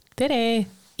Tere!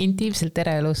 Intiimselt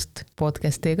eraelust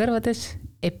podcast teie kõrvades,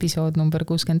 episood number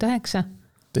 69.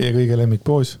 Teie kõige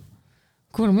lemmikpoos.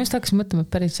 Kuule, ma just hakkasin mõtlema, et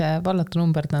päris vallatu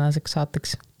number tänaseks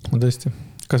saateks. No tõesti.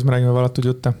 Kas me räägime vallatud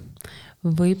jutte?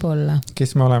 Võib-olla.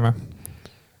 Kes me oleme?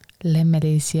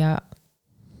 Lemmelis ja...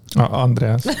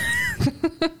 Andreas.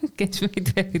 Kes meid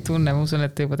veel ei tunne, ma usun,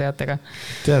 et te juba teate ka.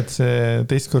 Tead, see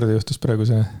teist korda juhtus praegu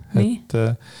see, et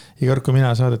iga kord, kui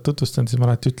mina saadet tutvustan, siis ma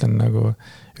alati ütlen nagu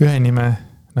ühe nime,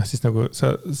 siis nagu sa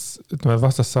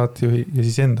vastast saatejuhi ja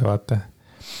siis enda vaata.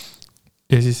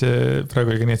 Ja siis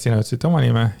praegu oli ka nii, et sina ütlesid oma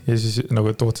nime ja siis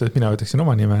nagu tootsid, et mina ütleksin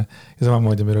oma nime ja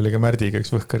samamoodi meil oli ka Märdiga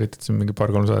üks võhkarit, et see on mingi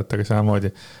paar-kolm saadet, aga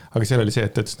samamoodi. Aga seal oli see,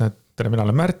 et ütles, et tere, mina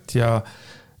olen Märt ja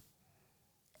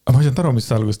ma ei saanud aru, mis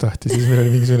algust tahti, siis meil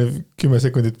oli mingisugune 10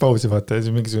 sekundit pausi vaata ja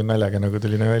siis mingisugune naljaga nagu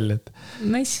tuli välja, et,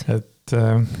 nice. Et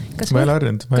ma ei ole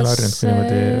harjunud, kui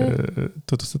niimoodi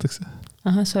tutvustatakse.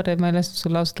 Aha, sorry, ma ei lasknud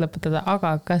sul laused lõpetada,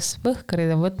 aga kas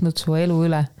võhkarid on võtnud su elu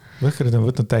üle? Võhkarid on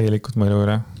võtnud täielikult mu elu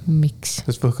üle. Miks?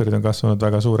 Sest võhkarid on kasvanud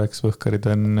väga suureks, võhkarid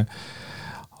on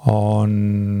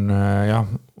jah,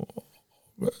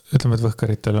 ütleme, et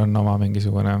võhkaritel on oma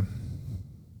mingisugune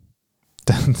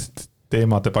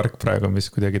teemade park praegu,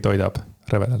 mis kuidagi toidab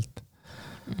rõvedalt.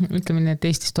 Ütleme nii, et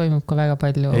Eestis toimub ka väga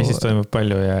palju. Eestis toimub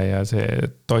palju ja see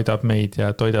toidab meid ja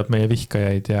toidab meie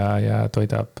vihkajaid ja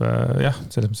toidab, jah,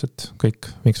 selles mõttes, et kõik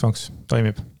miks-vanks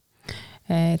toimib.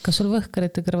 Kas sul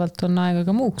võhkarite kõrvalt on aega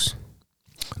ka muuks?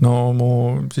 No mu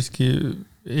siiski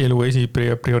elu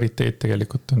prioriteet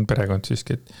tegelikult on perekond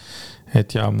siiski, et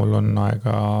ja mul on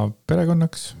aega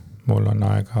perekonnaks, mul on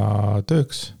aega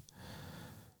tööks.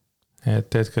 Et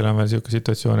hetkel on veel siuke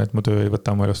situatsioon, et mu töö ei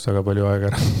võta mu elust väga palju aega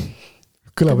ära.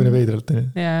 Kõlab nii veidralt.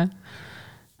 Jaa.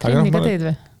 Trenni ka teed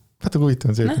või? Vaata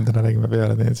huvitav on see, et me täna räägime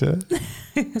peale teen see.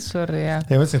 Sorry, jah.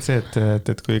 Ja mõtlesin, et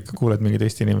see, et kui ikka kuuled mingi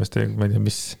teiste inimeste, ma ei tea,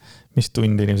 mis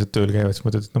tundi inimesed tööl käivad, siis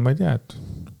mõtled, et no ma ei tea, et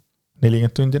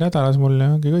 40 tundi nädalas mul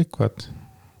ongi kõik, vaat.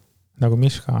 Nagu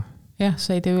Miška. Jah, sa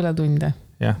ei tee üle tunde.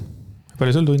 Jah.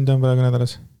 Palju sul tunde on praegu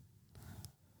nädalas?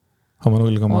 Oma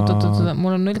 0,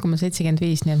 mul on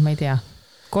 0,75, nii et ma ei tea.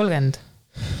 30.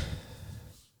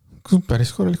 Päris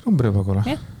korralik number juba kuule.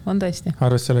 Jah, on tõesti.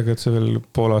 Arves sellega, et sa veel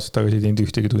pool aastat tagasi teinud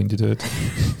ühtegi tundi tööd.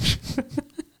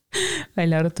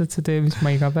 Välja arvatud see töö, mis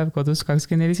ma iga päev kodus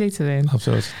 24/7 teen.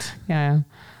 Absoluutselt. Ja.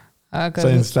 Aga...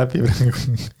 Sa endast läbi praegu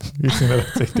üksin ära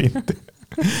sai teinud.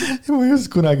 Ja ma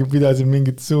just kunagi pidasin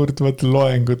mingit suurt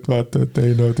loengut vaata, et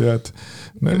ei no tead.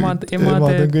 Emad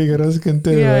on kõige raskem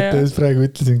töö, vaata ja siis praegu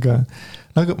ütlesin ka.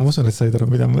 Aga ma usun, et sa ei aru,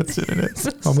 mida ma mõtlesin.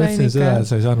 Ma mõtlesin seda, et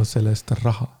sa ei saanud selle eest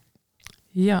raha.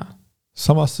 Jaa.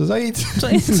 Samas sa said.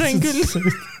 Sain küll.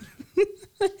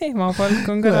 Ema palk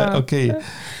on ka. Okei,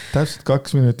 täpselt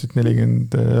 2 minutit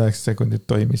 49 sekundit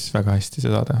toimis väga hästi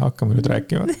see saade. Hakkame nüüd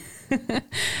rääkima.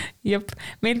 Jep,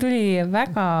 meil tuli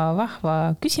väga vahva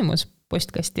küsimus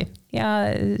postkasti ja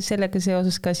sellega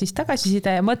seoses ka siis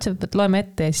tagasiside ja mõtlesin, et loeme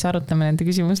ette ja siis arutame nende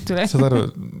küsimust üle. Saad aru,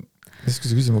 siis kui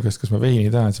sa küsimu käest, kas ma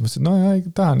veini tahan, siis mõtlesin, no jah,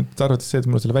 tahan, et arvates see, et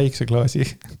mul on selle väikse klaasi.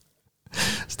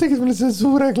 Siis tegid mulle selle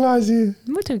suure klaasi.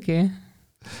 Muidugi.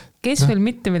 Kes veel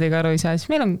mitte midagi aru ei saa,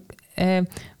 siis meil on,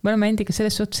 me oleme Andiga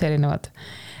selles suhtes erinevad.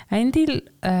 Andi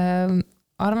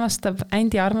armastab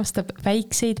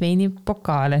väikseid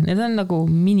veinipokaale, need on nagu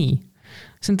mini.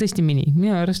 See on tõesti mini.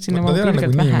 Minu arust sinna ma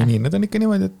külgelt nagu vähe. Need on ikka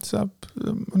niimoodi, et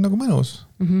on nagu mõnus.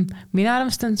 Mina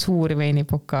armastan suuri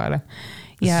veinipokaale.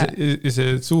 Ja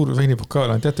see suur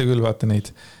veinipokaal on, teate küll, vaata neid,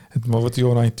 et ma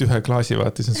joon ainult ühe klaasi,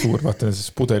 vaata, see on suur, vaata,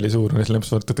 see pudeli suur, on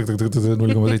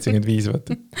 0,75,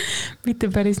 vaata.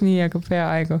 Mitte päris nii, aga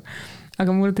peaaegu. Aga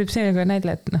mul teeb see nagu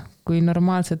näidle, et kui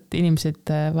normaalsed inimesed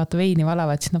vaata veini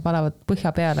valavad, siis nad valavad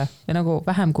põhja peale ja nagu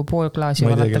vähem kui pool klaasi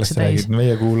valatakse täis.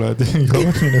 Meie kuulajad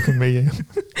joovad nii nagu meie.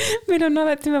 Meil on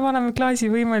alati, me valame klaasi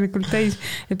võimalikult täis,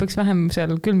 et peaks vähem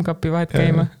seal külmkapi vahet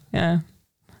käima. Ja.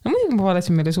 No muidugi ma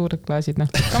valasin meile suured klaasid,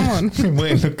 come on.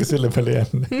 Mõelnud ka selle peale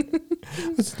jälle.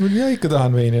 Mõtlesin, et ma ikka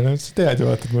tahan veini, sa tead ju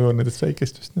vaata, et ma joon nendest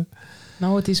väikest just.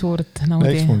 Naudi suurt,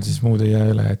 naudi. Eks mul siis muud ei jää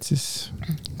üle, et siis...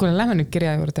 Kuule, lähme nüüd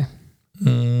kirja juurde.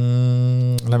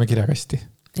 Lähme kirjakasti.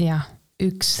 Jah,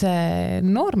 üks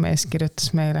noormees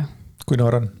kirjutas meile. Kui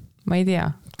noor on? Ma ei tea,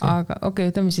 aga okei,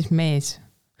 ütleme siis mees.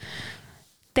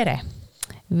 Tere!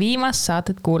 Viimast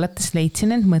saadet kuulates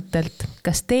leidsin end mõttelt.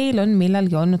 Kas teil on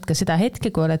millalgi olnud ka seda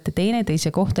hetke, kui olete teineteise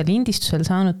kohta lindistusel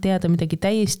saanud teada midagi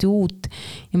täiesti uut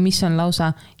ja mis on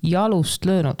lausa jalust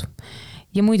löönud?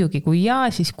 Ja muidugi, kui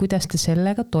jaa, siis kuidas te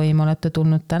sellega toime olete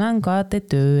tulnud? Tänan ka te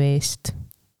töö eest.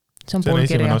 See on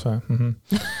poolkirja.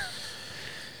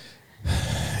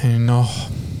 Noh,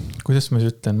 kuidas ma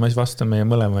siis ütlen? Ma siis vastan meie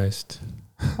mõlema eest.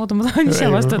 oota, ma tahan ise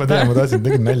vastata. Ma tahtsin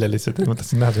tegin nalja lihtsalt, et ma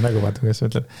tahtsin näha su nägu vaata, kuidas ma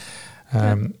ütlen.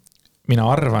 Mina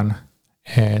arvan,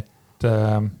 et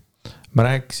ma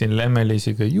rääkisin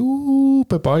Lemmelisiga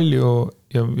jube palju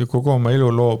ja kogu oma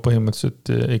eluloo põhimõtteliselt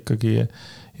ikkagi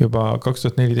juba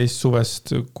 2014 suvest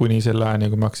kuni selle ajani,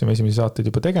 kui me hakkasime esimesi saateid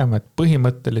juba tegema, et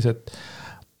põhimõtteliselt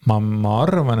ma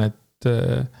arvan, et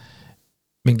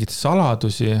mingid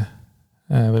saladusi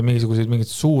või mingid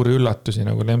suuri üllatusi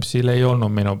nagu Lempsil ei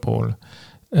olnud minu puhul.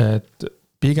 Et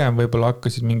pigem võib-olla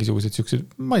hakkasid mingisugused siuksed,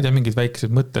 ma ei tea, mingid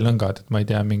väikesed mõttelõngad, et ma ei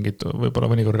tea, mingid, võib-olla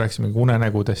mõnikord rääkisime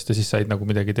unenägudest ja siis said nagu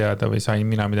midagi teada või sain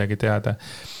mina midagi teada.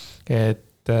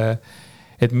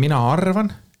 Et mina arvan,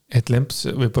 et Lemps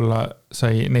võib-olla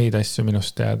sai neid asju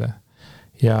minust teada.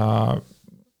 Ja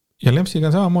Lempsiga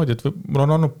on samamoodi, et mul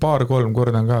on olnud 2-3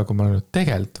 korda ka, kui ma olen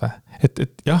tegelt või. Et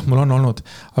jah, mul on olnud,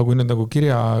 aga kui nüüd nagu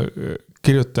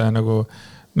kirjutaja nagu,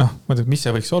 noh, ma tean, mis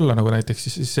see võiks olla nagu näiteks,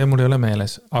 siis see mul ei ole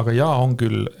meeles. Aga jaa, on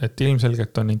küll, et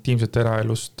ilmselgelt on intiimset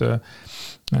eraelust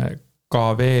ka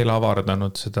veel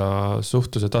avardanud seda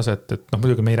suhtluse taset, et noh,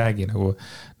 muidugi me ei räägi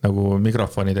nagu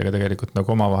mikrofonidega tegelikult nagu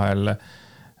omavahel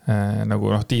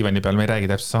nagu noh, diivani peal me ei räägi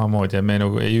täpselt samamoodi ja me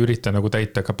nagu ei ürita nagu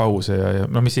täita ka pause ja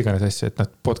no mis iganes asja,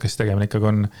 et podcast tegemine ikkagi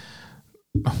on,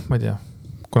 noh, ma ei tea,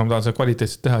 kuna ma tahan seda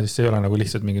kvaliteetselt teha, siis see ei ole nagu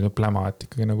lihtsalt mingi pläma, et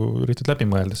ikkagi nagu üritad läbi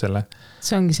mõelda selle.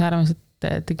 See ongi see arvamus,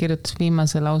 et te kirjutas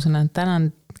viimase lausena, et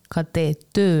tänan ka teed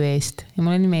töö eest ja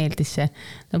mulle nii meeldis see,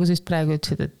 nagu sa just praegu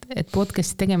ütlesid, et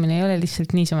podcasti tegemine ei ole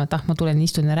lihtsalt niisama, et ma tulen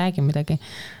istun ja räägin midagi.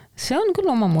 See on küll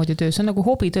omamoodi töö, see on nagu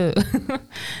hobitöö.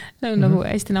 Nagu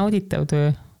hästi nauditav töö.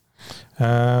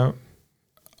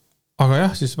 Aga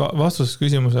jah, siis vastus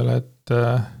küsimusele, et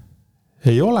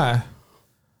ei ole,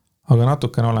 aga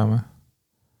natukene oleme.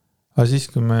 Aga siis,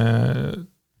 kui me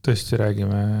tõesti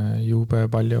räägime jube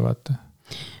palju, vaata.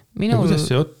 Ja kuidas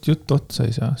see jutt otsa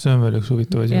ei saa? See on veel üks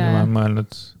huvitav asi, kui ma olen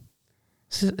mõelnud.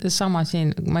 Sama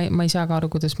siin, ma ei saa ka aru,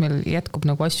 kuidas meil jätkub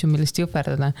nagu asju, millest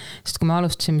jõperdada. Sest kui me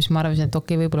alustasin, mis ma arvasin, et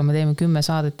okei, võib-olla me teeme 10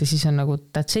 saadet ja siis on nagu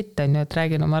that's it, et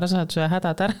räägin oma rasaduse ja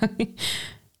hädad ära.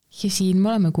 Ja siin me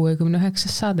oleme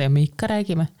 69 saade ja me ikka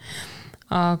räägime.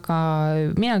 Aga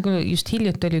mina küll just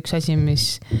hiljuti oli üks asi,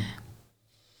 mis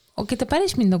ta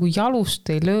päris mind nagu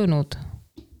jalust ei löönud.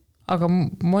 Aga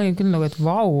ma olin küll nagu, et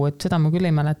vau, et seda ma küll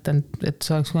ei mäletanud, et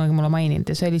see oleks kunagi mulle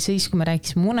maininud. Ja see oli siis, kui me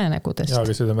rääkisime unenägudest. Ja,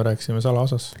 aga seda me rääkisime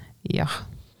salaosas. Jah,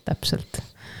 täpselt.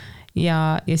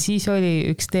 Ja siis oli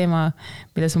üks teema,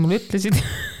 mida sa mulle ütlesid.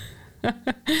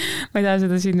 Ma ei taha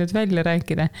seda siin nüüd välja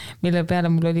rääkida, mille peale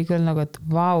mul oli küll nagu, et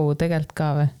vau, tegelikult ka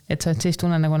või, et sa oled sellist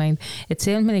unenägu näinud, et see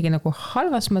ei olnud midagi nagu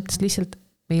halvas mõttes, lihtsalt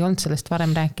ei olnud sellest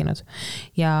varem rääkinud.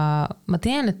 Ja ma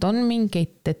tean, et on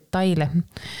mingeid detaile,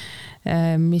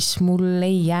 mis mul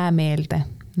ei jää meelde.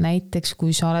 Näiteks,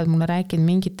 kui sa oled mulle rääkinud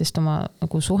mingitest oma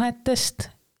nagu suhetest,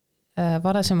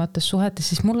 varasematest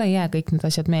suhetest, siis mul ei jää kõik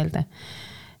need asjad meelde.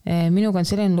 Minuga on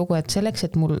selline lugu, et selleks,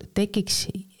 et mul tekiks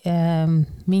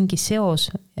mingi seos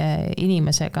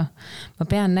inimesega, ma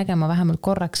pean nägema vähemalt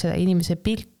korraks seda inimese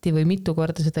pilti või mitu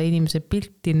korda seda inimese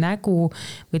pilti nägu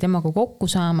või temaga kokku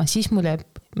saama, siis mul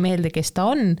jääb meelde, kes ta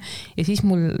on ja siis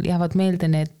mul jäävad meelde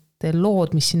need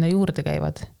lood, mis sinna juurde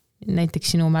käivad,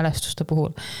 näiteks sinu mälestuste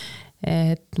puhul.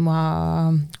 Et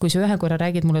kui sa ühe korra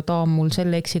räägid mulle, et mul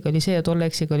selle eksiga oli see ja tolle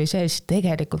eksiga oli see, siis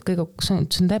tegelikult see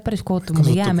on päris kohutav, mul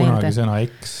jää meelde. Kunagi sõna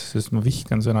eks, sest ma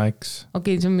vihkan sõna eks.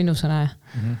 Okei, see on minu sõna.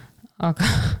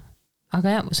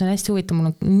 Aga jah, see on hästi huvitav,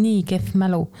 mul on nii kehv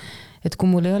mälu, et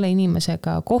kui mul ei ole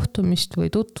inimesega kohtumist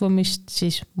või tutvumist,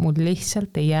 siis mul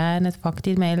lihtsalt ei jää need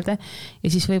faktid meelde.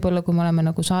 Ja siis võib-olla, kui me oleme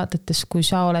nagu saadetes, kui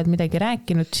sa oled midagi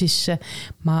rääkinud, siis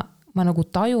ma nagu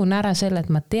tajun ära selle, et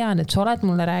ma tean, et sa oled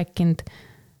mulle rääkinud,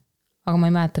 aga ma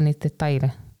ei mäleta neid detaile.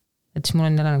 Et siis mul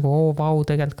on jälle nagu, vau,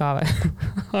 tegelikult ka või.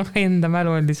 Aga enda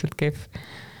mälu on lihtsalt kehv.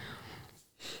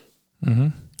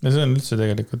 Ja see on üldse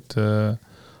tegelikult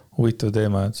huvitav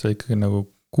teema, et sa ikkagi nagu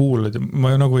kuulad.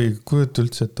 Ma nagu ei kujuta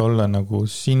üldse, et olla nagu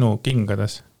sinu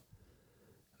kingades.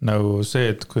 Nagu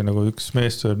see, et kui nagu üks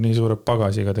mees tuleb nii suure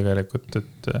pagasiga tegelikult,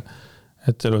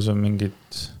 et elus on mingid...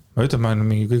 Ma ütlen, ma olen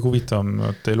mingi kõik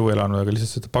huvitavam elu elanud, aga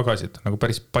lihtsalt seda pagasit on nagu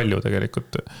päris palju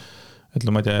tegelikult.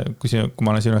 Ütle, ma ei tea, kui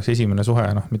ma olen sinu jaoks esimene suhe,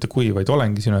 mitte kui, vaid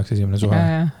olengi sinu jaoks esimene suhe.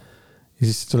 Ja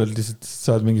siis tuled lihtsalt,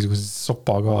 saad mingisuguse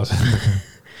sopa kaasa.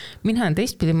 Mina olen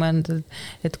teistpidi mõelnud,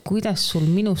 et kuidas sul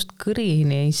minust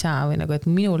kõrini ei saa või nagu, et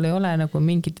minul ei ole nagu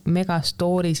mingid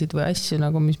megastoorisid või asju,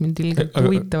 nagu, mis mind ilgelt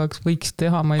huvitavaks võiks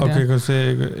teha, ma ei tea.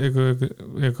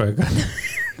 Aga ega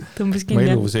ma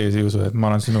elu sees ei usu, et ma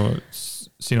olen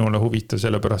sinule huvitav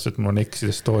sellepärast, et mul on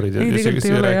ekside storid ja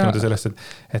see rääkinud sellest,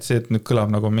 et see, et nüüd kõlab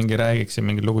nagu mingi räägiks ja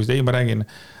mingi lugusid. Ei, ma räägin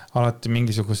alati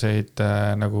mingisuguseid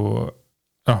nagu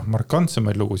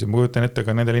markantsemaid lugusid, ma kujutan ette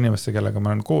ka nendel inimestel, kellega ma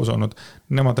olen koos olnud,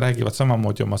 nemad räägivad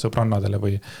samamoodi oma sõbrannadele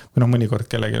või mõnikord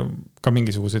kellegi ka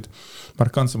mingisuguseid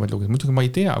markantsemaid lugusid. Muidugi ma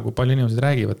ei tea, kui palju inimesed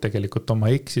räägivad tegelikult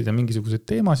oma eksid ja mingisuguseid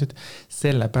teemasid,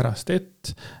 sellepärast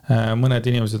et mõned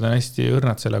inimesed on hästi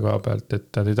õrnad selle koha pealt,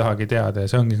 et nad ei tahagi teada ja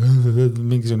see ongi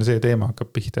mingisugune see teema hakkab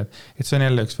pihta. Et see on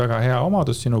jälle üks väga hea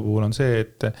omadus sinu puhul on see,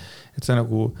 et sa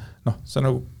nagu, sa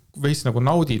nagu veits nagu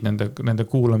naudid nende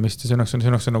kuulamist ja see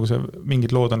on nagu see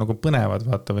mingid lood on nagu põnevad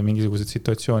vaata või mingisugused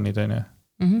situatsioonid on ju.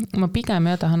 Ma pigem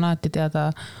tahan alati teada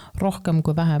rohkem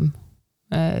kui vähem.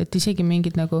 Et isegi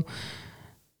mingid nagu,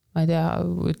 ma ei tea,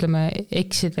 ütleme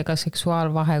eksidega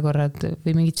seksuaalvahekorrad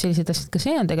või mingid sellised asjad, ka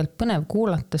see on tegelikult põnev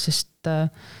kuulata, sest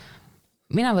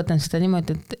mina võtan seda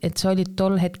niimoodi, et sa olid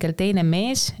tol hetkel teine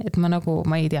mees, et ma nagu,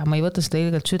 ma ei tea, ma ei võta seda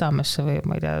ilgelt südamesse või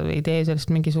ma ei tea, ei tee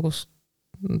sellest mingisugust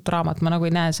draamat, ma nagu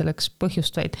ei näe selleks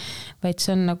põhjust, vaid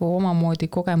see on nagu omamoodi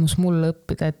kogemus mulle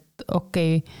õppida, et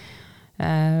okei,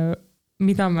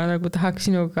 mida ma nagu tahaks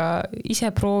sinuga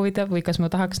ise proovida või kas ma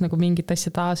tahaks nagu mingit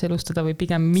asja taas elustada või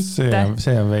pigem mitte.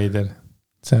 See on veider,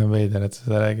 et sa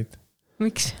seda räägid.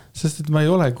 Miks? Sest et ma ei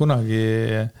ole kunagi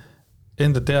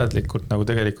enda teadlikult nagu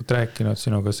tegelikult rääkinud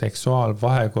sinuga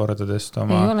seksuaalvahekordadest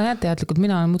oma... Ei ole teadlikult,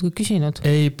 mina olen muudkui küsinud.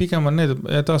 Ei, pigem on need,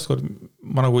 ja taaskord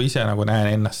ma nagu ise nagu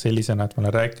näen ennast sellisena, et ma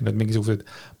olen rääkinud mingisuguseid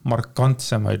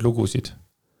markantsemaid lugusid.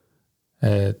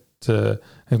 Et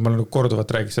ma olen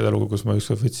korduvalt rääkinud seda lugu, kus ma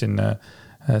ükskord võtsin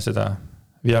seda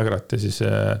Viagrat ja siis,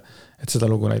 et seda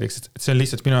lugu näiteks, et see on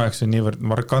lihtsalt minu jaoks on niivõrd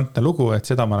markantne lugu, et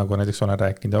seda ma nagu näiteks olen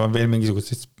rääkinud ja on veel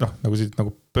mingisugused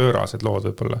nagu pöörased lood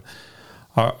võib-olla.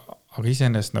 Aga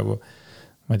iseenesest nagu,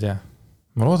 ma ei tea,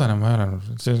 ma loodan, et ma ei ole,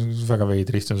 see on väga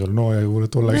veidri, istun sul ei kuule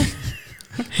tollegi.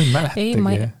 Ma ei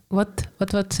mäletagi. Võt,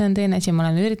 see on teine asi, ma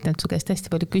olen üritanud su käest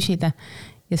hästi palju küsida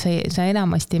ja sa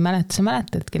enamasti ei mäleta, sa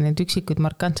mäletadki neid üksikuid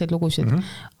markantseid lugusid,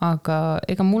 aga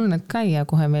ega mul need ka ei jää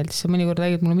kohe meelde, sa mõnikord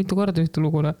räägid mulle mitu korda ühte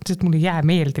luguna, sest mul ei jää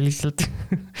meelde lihtsalt.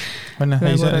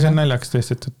 See on naljaks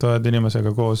tõesti, et oled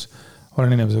inimesega koos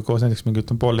olen inimesega koos näiteks mingi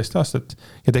 1,5 aastat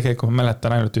ja tegelikult ma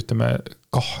mäletan ainult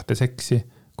 2 seksi,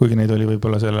 kuigi neid oli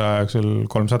võib-olla selle ajaga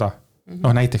 300.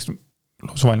 Näiteks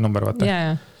suvaline number, vaata.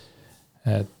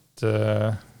 Et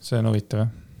see on huvitav.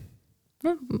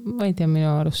 Ma ei tea, minu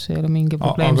arust see ei ole mingi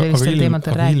probleem sellistel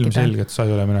teemadel rääkida. Aga ilmselgelt sa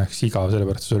ei ole minu jaoks igav,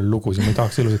 sellepärast see oli lugusid.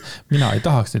 Mina ei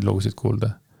tahaks neid lugusid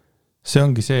kuulda. See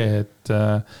ongi see, et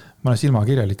ma olen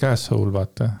silmakirjalik asshole,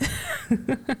 vaata.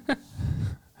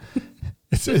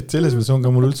 Et selles mõttes on ka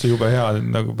mul üldse jube hea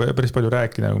nagu päris palju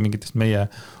rääkida nagu mingitest meie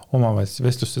omavahelistest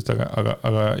vestlustest,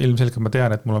 aga ilmselgelt ma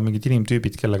tean, et mul on mingid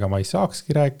inimtüübid, kellega ma ei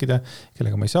saakski rääkida,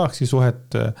 kellega ma ei saakski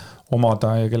suhet omada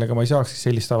ja kellega ma ei saakski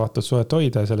sellist avatud suhet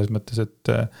hoida selles mõttes,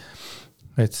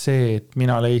 et see, et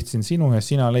mina leidsin sinu ja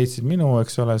sina leidsid minu,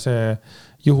 eks ole, see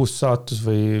juhussaatus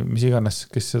või mis iganes,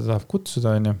 kes seda tahab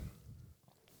kutsuda, on ju.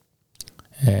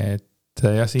 Et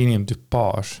jah, see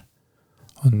inimtüpaaž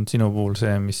on sinu puhul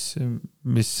see,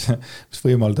 mis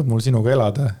võimaldab mul sinuga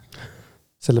elada.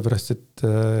 Sellepärast, et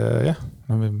jah,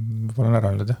 ma olen ära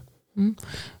öelnud, jah.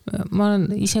 Ma olen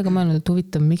ise ka mõelnud, et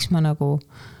huvitav, miks ma nagu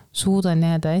suudan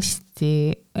jääda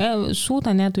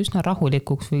üsna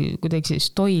rahulikuks või kuidagi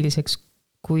stoiliseks,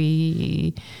 kui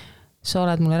sa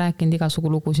oled mulle rääkinud igasugu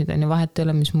lugusid, on ju vahet ei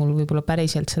ole, mis mul võib-olla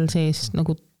päriselt seal sees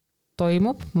nagu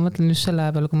toimub. Ma mõtlen just selle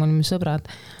aja peale, kui me olime sõbrad.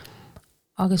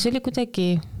 Aga see oli kuidagi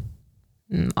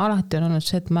alati on olnud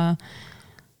see, et ma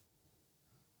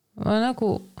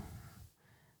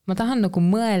tahan nagu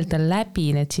mõelda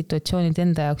läbi need situatsioonid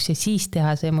enda jaoks ja siis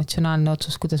teha see emotsionaalne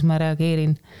otsus, kuidas ma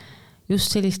reageerin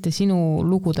just selliste sinu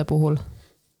lugude puhul,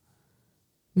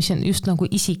 mis on just nagu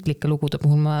isiklike lugude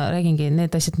puhul. Ma räägingi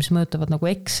need asjad, mis mõjutavad nagu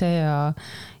ekse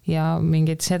ja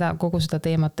mingid kogu seda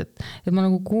teemat, et ma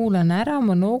nagu kuulen ära,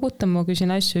 ma noogutan, ma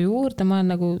küsin asju juurde, ma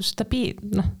olen nagu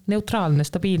neutraalne,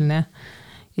 stabiilne.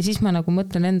 Ja siis ma nagu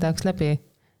mõtlen enda jaoks läbi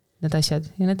need asjad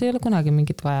ja need ei ole kunagi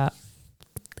mingit vaja,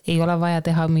 ei ole vaja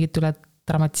teha mingit üle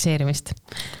dramatiseerimist.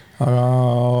 Aga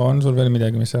on sul veel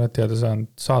midagi, mis sa oled teada saanud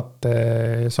saate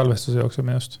salvestuse jooksul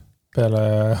minust peale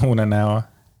unenäo?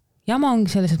 Jama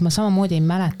ongi selles, et ma samamoodi ei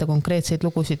mäleta konkreetseid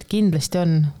lugusid, kindlasti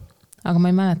on, aga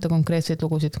ma ei mäleta konkreetseid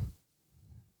lugusid.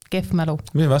 Kehv mälu.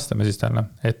 Me vastame siis täna,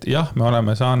 et jah, me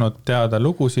oleme saanud teada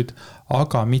lugusid,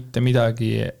 aga mitte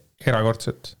midagi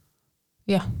erakordset.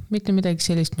 Jah, mitte midagi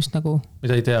sellist, mis nagu...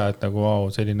 Mida ei tea, et nagu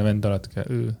selline vend oledki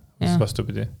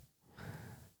vastupidi.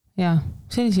 Jah,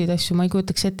 selliseid asju ma ei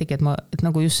kujutaks ettegi, et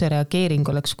nagu just see reageering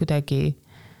oleks kuidagi...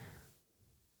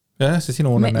 Jah, see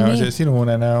sinu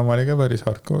unenäo oli ka päris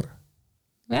hardcore.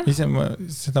 Ise ma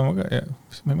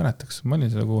ei mäletaks, ma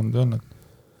olin seda kuulnud olnud.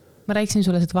 Ma rääksin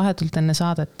sulle seda vahetult enne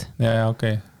saadet. Ja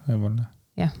okei, võib-olla.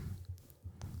 jah.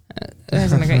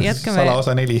 Ühesõnaga, jätkame.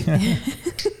 Salaosa 4.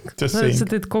 Sa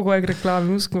teed kogu aeg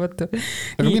reklaami, uskumatu.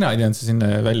 Aga mina ei teadnud, see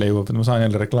sinna välja jõuab, et ma saan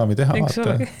jälle reklaami teha.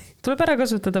 Tuleb ära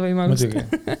kasutada võimalust.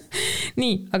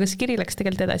 Nii, aga see kiri läks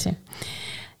tegelikult edasi.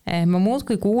 Ma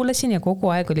muudkui kuulasin ja kogu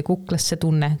aeg oli kuklas see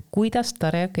tunne, kuidas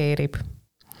ta reageerib.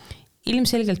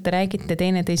 Ilmselgelt te räägite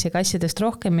teineteisega asjadest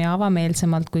rohkem ja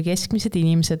avameelsemalt kui keskmised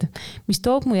inimesed, mis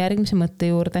toob mu järgmise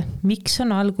mõtte juurde. Miks on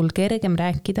algul kergem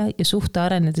rääkida ja suhte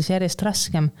arenedes järjest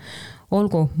raskem?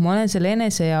 Olgu, ma olen selle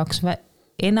enese jaoks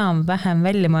enam-vähem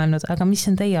välja mõelnud, aga mis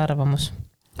on teie arvamus?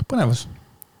 Põnevus.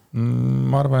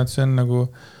 Ma arvan, et see on nagu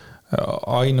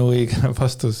ainuõige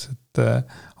vastus, et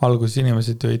alguses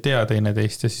inimesed ju ei tea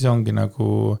teineteist ja siis ongi nagu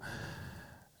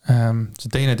see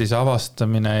teineteise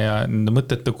avastamine ja nende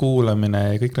mõtete kuulamine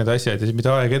ja kõik need asjad ja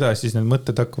mida aeg edasi, siis need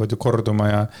mõtted hakkavad ju korduma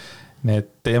ja need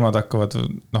teemad hakkavad,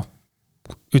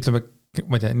 ütleme,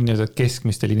 ma ei tea, nii-öelda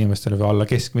keskmistel inimestel või alla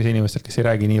keskmise inimestel, kes ei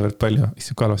räägi niivõrd palju,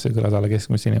 issand kalvasti kõlad alla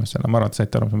keskmise inimestel, ma arvan, et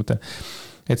saite aru, mis ma mõtlen.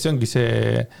 Et see ongi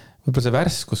see, võib-olla see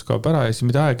värskus kaob ära ja siis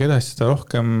mida aeg edasi, seda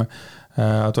rohkem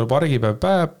tuleb argipäev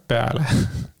peale.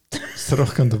 Seda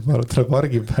rohkem tuleb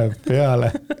argipäev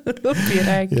peale. Õpi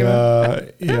rääkima.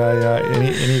 Ja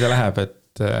nii ta läheb,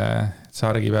 et see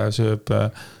argipäev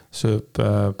sööb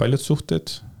paljud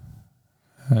suhted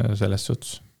selles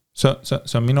suhtes.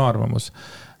 See on minu arvamus.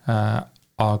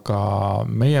 Aga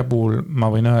meie puhul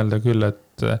ma võin öelda küll,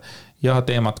 et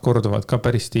teemad korduvad ka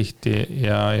päris tihti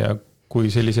ja kui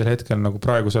sellisel hetkel nagu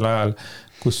praegusel ajal,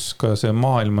 kus ka see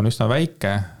maailm on üsna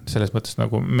väike, selles mõttes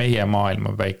nagu meie maailm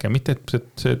on väike, mitte et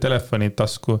see telefoni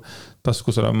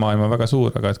taskus olev maailm on väga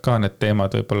suur, aga et ka need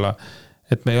teemad võib-olla,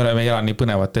 et me ei ela nii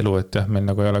põnevat elu, et meil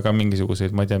nagu ei ole ka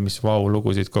mingisuguseid, ma ei tea, mis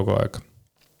lugusid kogu aeg.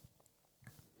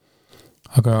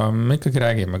 Aga me ikkagi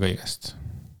räägime kõigest.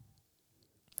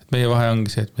 Meie vahe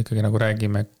ongi see, et me ikkagi nagu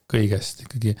räägime kõigest,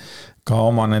 ikkagi ka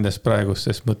oma nendest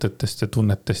praegustest mõtetest ja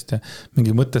tunnetest ja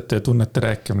mingi mõtete ja tunnete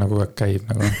rääkima nagu käib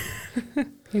nagu.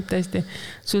 Käib tõesti.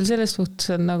 Sul selles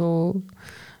suhtes on nagu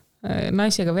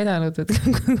naisega vedanud, et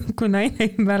kui naine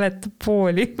ei mäleta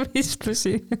pooli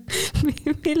vistlusi,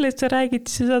 millest sa räägid,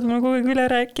 siis sa saad mulle kogu aeg üle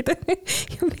rääkida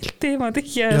ja meil teemad ei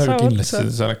jää sa otsa.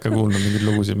 Kindlasti sa oled ka kuulnud mingid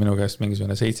lugusid minu käest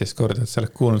mingisugune 17 korda, et sa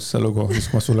oled kuulnud seda lugu, siis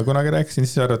kui ma sulle kunagi rääkisin,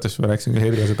 siis arvates ma rääkisin ka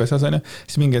Herjase pesas,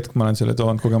 siis mingi hetk ma olen selle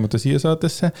toonud kogemata siia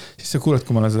saatesse, siis sa kuuled,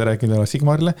 kui ma olen seda rääkinud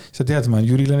Sigmarile, sa tead, ma olen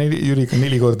Jüriga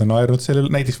 4 korda naernud sellele,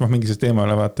 näiteks ma mingisugust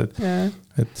teemale vaata,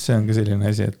 et see on ka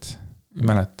selline asi, et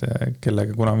mäleta,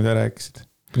 kellega kuna mida rääkisid.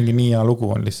 Mingi nii hea lugu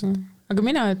on lihtsalt. Aga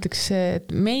mina ütleks,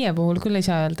 et meie puhul küll ei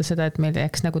saa öelda seda, et meil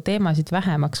jääks nagu teemasid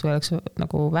vähemaks või oleks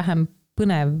nagu vähem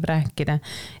põnev rääkida.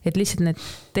 Et lihtsalt need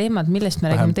teemad, millest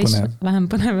me räägime vähem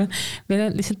põnev, meil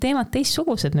on lihtsalt teemad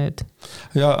teistsugused nüüd.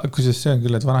 Ja kui see on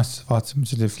küll, et vanasti sa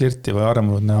vaatasime selle flirti või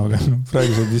armunud näoga,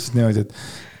 praegu see on lihtsalt niimoodi, et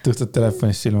tõhtad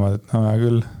telefonist silmad, et no hea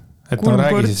küll. Et no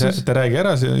räägi siis, et räägi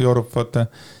ära see Joorup, vaata.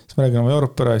 Siis ma räägin oma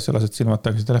Joorup ära ja siis lased silmad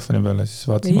tagasi telefoni peale. Siis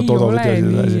vaatasin, ma Todo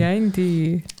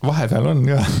võtjasid. Vahepeal on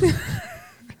ka.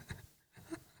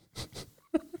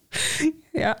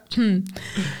 Ja,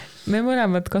 me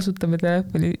mõlemad kasutame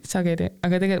telefoni sageli,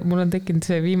 aga tegelikult mul on tekkinud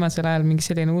see viimasel ajal mingi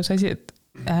selline uus asi, et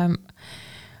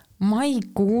ma ei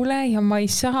kuule ja ma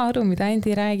ei saa aru, mida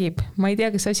Andi räägib. Ma ei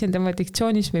tea, kas asi on tema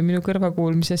diktsioonis või minu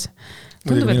kõrvakuulmises.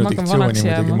 Tundub, et ma hakkan vanaks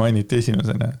jääma. Mainiti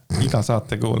esimesena. Iga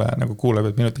saate kuule, nagu kuuleb,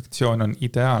 et minu diktsioon on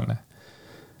ideaalne.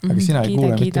 Aga sina ei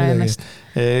kuule mitte midagi.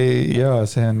 Jaa,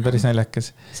 see on päris naljakas.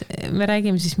 Me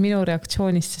räägime siis minu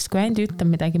reaktsioonist, sest kui Andi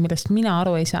ütleb midagi, millest mina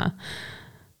aru ei saa,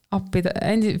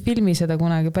 Andi filmi seda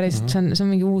kunagi, päris, see on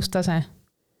mingi uus tase.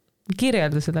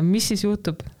 Kirjelda seda, mis siis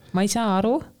juhtub? Ma ei saa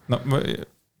aru. No,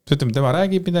 ütleme, tema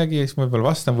räägib midagi ja siis ma võib-olla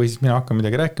vastan või siis mina hakkan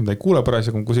midagi rääkima, ta ei kuule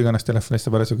parasjagu, kus iganes telefonist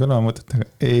ta parasjagu kõlama mõtet, aga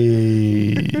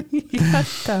ei. Ja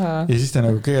siis ta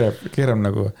nagu keerab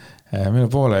nagu minu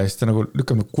poole ja siis ta nagu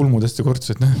lükkab nagu kulmudest ja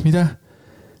kortsus, et mida?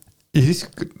 Ja siis,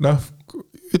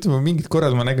 ütleme, mingid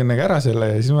korrad ma nägin ära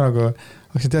selle ja siis ma nagu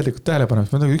hakkasin teadlikult tähele panema,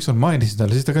 siis ma nagu üks on mainisin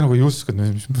talle, siis ta ka nagu ei usku,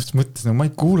 mis mõttes, nagu ma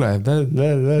ei kuule.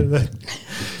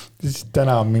 Siis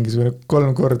täna on mingisugune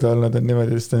 3 korda olnud on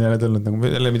niimoodi, siis ta on jälle tulnud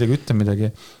nagu jälle midagi ütleb midagi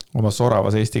oma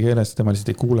soravas eesti keeles, tema lihtsalt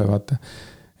ei kuule, vaata.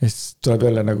 Ja siis tuleb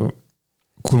jälle nagu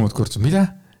kulmud kortsud, mida?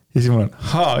 Ja siis mul on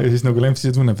ja siis nagu Lemps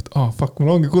siis tunneb, et fuck,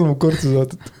 mul ongi kulmud kortsud,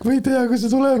 vaata, et ma ei tea, kui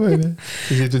see tuleb. Ja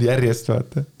siis tuli järjest,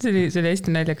 vaata. See oli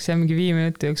hästi naljakas, see on mingi 5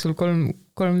 minuti jooksul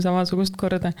 3 samasugust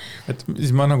korda. Et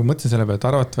siis ma nagu mõtlen selle peale, et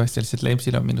arvatavasti lihtsalt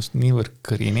Lempsil on minust niivõrd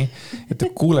kõrini, et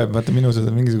ta kuuleb vaata minu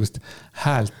seda mingisugust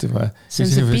häält juba. See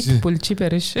on see pitbull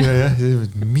gibberish. Ja,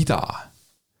 mida?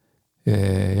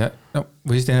 ja no,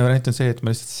 või siis teine variant on see, et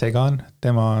ma lihtsalt segan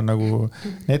tema nagu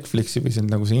Netflixi või see,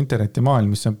 nagu see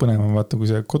internetimaailm, mis on põnevam, vaata kui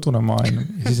see kodune maailm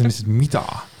ja siis on lihtsalt mida?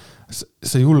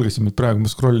 Sa julgesid mind praegu, ma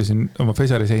scrollisin oma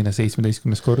Fesari seina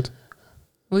 17 kord.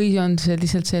 Või on see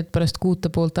lihtsalt see, et pärast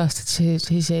 6,5 aastat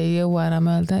siis ei jõua enam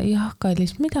öelda, jah,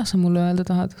 kallis, mida sa mulle öelda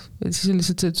tahad? Siis on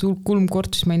lihtsalt see, et sul kulm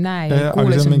kord, siis ma ei näe ja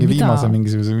kuule see on mingi mida. Viimase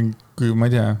mingisuguse, ma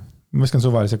ei tea, ma viskan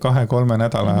suvalise 2-3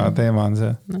 nädala teema on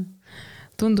see. No.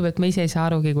 Tundub, et ma ise ei saa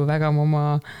arugi, kui väga ma oma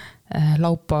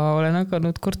laupa olen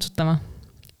hakanud kortsutama.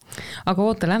 Aga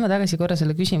oota, lähme tagasi korra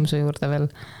selle küsimuse juurde veel.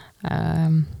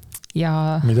 Ja...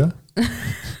 Mida?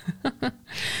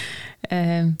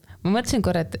 Ma mõtlesin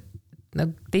korra, et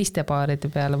nagu teiste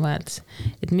paaride peale mõeldes,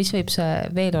 et mis võib see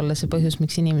veel olla see põhjus,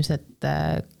 miks inimesed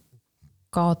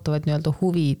kaotavad nii-öelda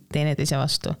huvi teineteise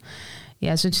vastu.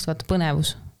 Ja sa ütlesid, vaata,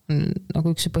 põnevus on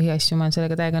nagu üks põhiasju, ma olen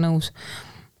sellega täiega nõus.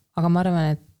 Aga ma arvan,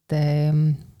 et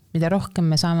mida rohkem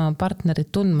me saame oma partnerit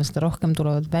tundma, seda rohkem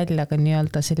tulevad välja ka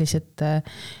nii-öelda sellised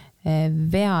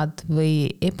vead või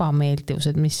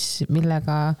ebameeldivused,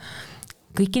 millega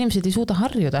kõik inimesed ei suuda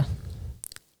harjuda.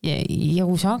 Ja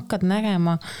kui sa hakkad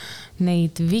nägema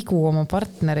neid vigu oma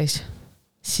partneris,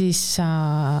 siis sa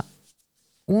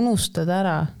unustad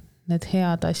ära need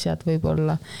head asjad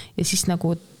võib-olla ja siis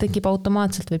nagu tekib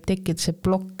automaatselt võib tekkida see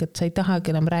plokk, et sa ei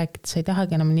tahagi enam rääkida, sa ei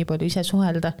tahagi enam nii palju ise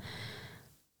suhelda.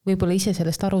 Võib-olla ise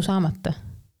sellest aru saamata.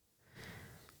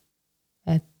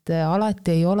 Et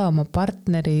alati ei ole oma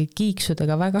partneri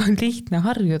kiiksudega väga lihtne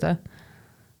harjuda.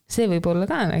 See võib olla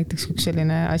ka näiteks üks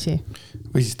selline asi.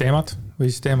 Või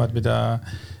siis teemad, mida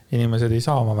inimesed ei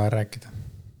saa oma väär rääkida.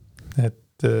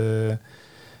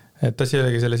 Et asi ei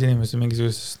olegi selles inimeses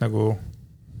mingisuguses nagu,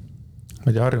 ma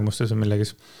ei tea, harjumustes või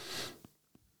millegis.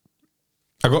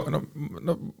 Aga no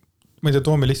ma ei tea,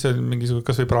 toome lihtsalt mingisugune,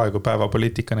 kas või praegu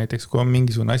päevapoliitika näiteks, kui on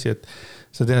mingisugune asi, et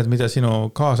sa tead, mida sinu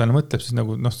kaaslane mõtleb, siis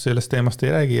nagu sellest teemast ei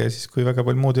räägi ja siis kui väga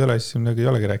palju muud ei ole, siis midagi ei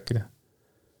olegi rääkida.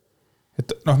 Et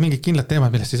mingid kindlad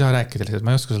teemad, millest ei saa rääkida lihtsalt,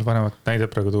 ma ei oska sulle paremat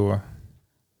näidet praegu tuua.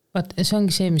 Vaat, see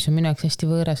ongi see, mis on minu jaoks hästi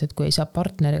võõras, et kui ei saa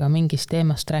partneriga mingist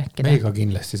teemast rääkida. Meiga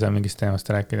kindlasti ei saa mingist teemast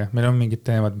rääkida. Meil on mingid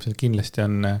teemad, mis kindlasti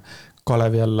on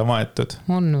Kalevi alla maetud.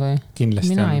 On või?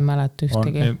 Kindlasti mina ei mäleta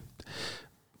ühtegi.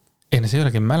 See ei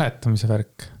olegi mäletamise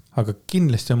värk, aga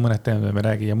kindlasti on mõned teemad, mida me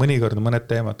räägi ja mõnikord on mõned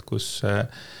teemad, kus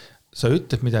sa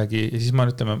ütled midagi ja siis ma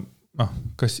ütleme,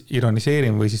 kas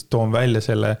ironiseerin või siis toon välja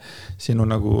selle sinu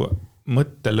nagu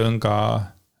mõttelõnga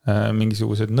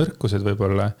mingisugused nõrkused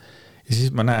võib-olla ja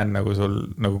siis ma näen nagu sul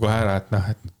nagu kohe ära, et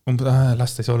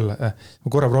lasta ei saa olla.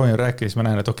 Ma korra proovin rääkida, siis ma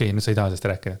näen, et okei, sa ei taha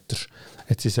sellest rääkida.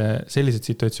 Et siis sellised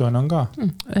situatsioone on ka.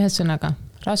 Ühesõnaga,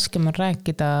 raskem on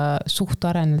rääkida suht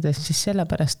arenedes siis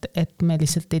sellepärast, et me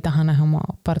lihtsalt ei taha näha oma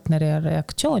partneri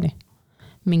reaktsiooni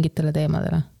mingitele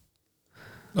teemadele.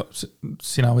 No,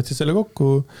 sina võtsid selle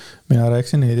kokku, mina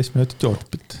rääkisin 14 minutit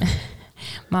jootpilt.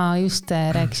 Ma just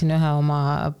rääkisin ühe oma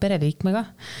pereliikmega,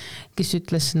 kes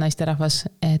ütles naisterahvas,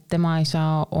 et tema ei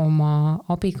saa oma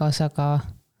abikaasaga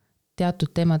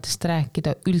teatud teemadest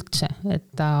rääkida üldse, et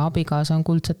ta abikaasa on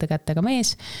kuldsete kätega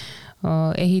mees,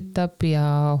 ehitab ja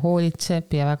hoolitseb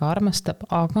ja väga armastab,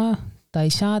 aga ta ei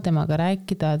saa temaga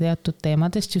rääkida teatud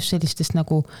teemadest, just sellistest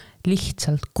nagu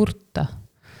lihtsalt kurta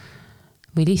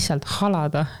või lihtsalt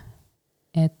halada,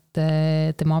 et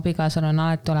tema abikaasal on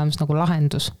alati olemas nagu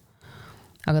lahendus,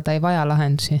 aga ta ei vaja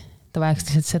lahendusi. Ta vajaks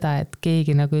lihtsalt seda, et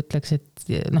keegi nagu ütleks, et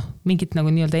mingit nagu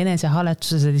nii-öelda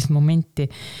enesehaaletuse sellist momenti,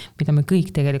 mida me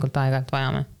kõik tegelikult aeg-ajalt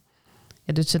vajame.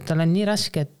 Ja ta ütles, et tal on nii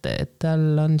raske, et tal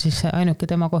on siis ainuke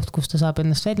tema koht, kus ta saab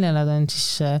ennast välja elada, on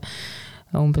siis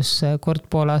umbes kord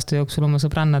pool aasta jooksul oma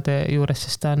sõbrannade juures,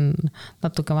 sest ta on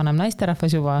natuke vanem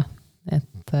naisterahvas juba.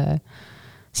 Et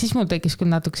siis mul tekkis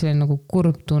küll natuke selline nagu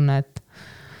kurb tunne,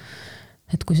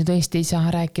 et kui sa tõesti ei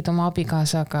saa rääkida oma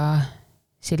abikaasaga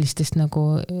sellistest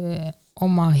nagu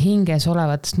oma hinges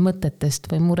olevatest mõtetest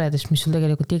või muredest, mis sul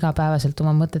tegelikult igapäevaselt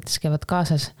oma mõtetes käivad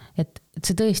kaasas, et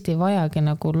see tõesti ei vajagi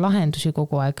nagu lahendusi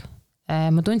kogu aeg.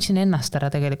 Ma tundsin ennast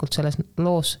ära tegelikult selles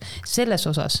loos, selles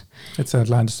osas. Et sa oled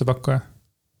lahenduste pakkuja?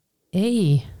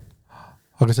 Ei.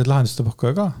 Aga sa oled lahenduste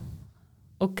pakkuja ka?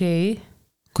 Okei.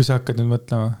 Kui sa hakkad nüüd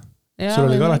mõtlema, sul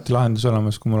oli ka alati lahendus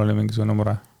olemas, kui mul oli mingisugune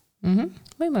mure?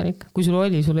 Võimalik. Kui sul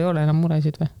oli, sul ei ole enam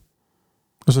muresid või?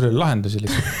 No sul oli lahendusi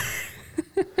lihtsalt.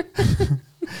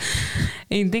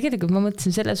 Ei, tegelikult ma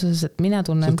mõtlesin selles osas, et mina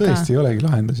tunnen ka... Sul tõesti ei olegi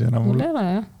lahendusi enam. Mul ei ole,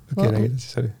 jah. Okei, räägida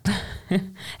siis oli.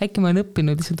 Äkki ma olen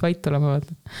õppinud lihtsalt vait olema,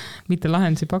 mitte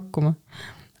lahendusi pakkuma.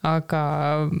 Aga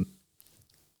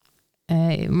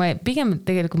ma pigem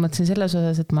tegelikult mõtlesin selles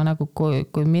osas, et ma nagu,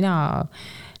 kui mina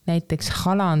näiteks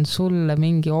halan sulle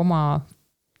mingi oma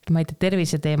ma ei tea,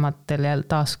 tervise teematel ja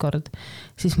taaskord,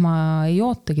 siis ma ei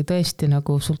ootagi tõesti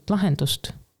nagu sult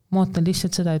lahendust. Ma ootan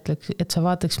lihtsalt seda, et sa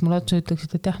vaataks mulle otsa,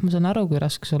 ütleksid, et jah, ma saan aru, kui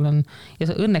raske sul on ja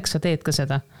õnneks sa teed ka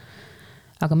seda.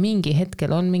 Aga mingi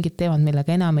hetkel on mingid teemad,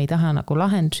 millega enam ei taha nagu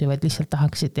lahendusi, vaid lihtsalt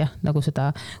tahaksid jah, nagu seda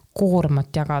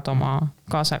koormat jagada oma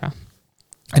kaasaga.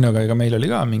 Ei no, aga meil oli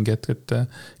ka mingi hetk, et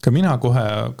ka mina kohe,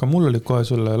 ka mul oli kohe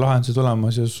sulle lahendused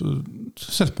olemas ja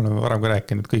sellest me oleme varem ka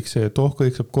rääkinud, kõik see, et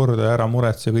kõik saab korda ja ära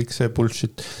muretse, kõik see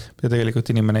bullshit, mida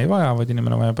tegelikult inimene ei vaja, vaid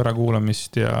inimene vajab ära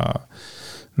kuulamist ja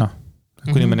noh,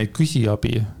 kui inimene ei küsi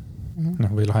abi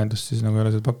või lahendust, siis nagu ei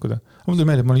ole seda pakkuda. Aga mul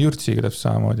tuli meelde, et mul on Jürtsiga täpselt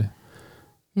samamoodi.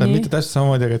 Mitte täpselt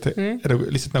samamoodi, aga et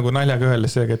lihtsalt nagu naljaga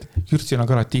öeldes see, et Jürtsil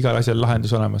on garanti igal asjal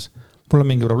lahendus olemas. Mul on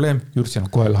mingi probleem, Jürtsil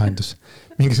on kohe lahendus.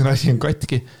 Mingisugune asi on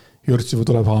katki, Jürts juba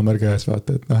tuleb haamer käes,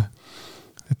 vaata, et noh.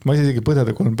 Et ma isegi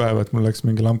põdeda 3 päeva, et mul läks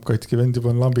mingi lamp katki, vend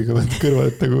juba on lambiga kõrval,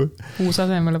 et nagu... Uus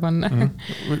asemele panna.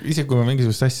 Isegi kui ma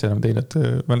mingisugust asja enam teinud,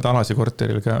 ma olen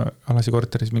Alasi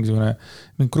korteris mingisugune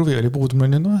kruvi oli puudu, ma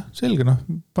olin, selge,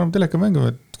 paneme teleka mängu,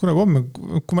 et kuna homme,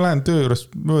 kui ma lähen töö juures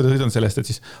mööda sõidan sellest,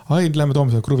 et siis lähme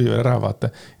toome selle kruvi veel ära,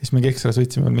 vaata. Ja siis mingi ekstra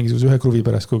sõitsime mingisuguse 1 kruvi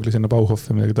pärast kuhugi sinna Bauhof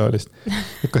või midagi taolist.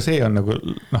 Et ka see on nagu,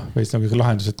 veits nagu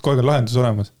lahendus, et kogu aeg on lahendus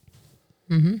olemas.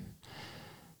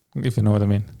 If you know what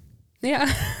I mean. Jaa,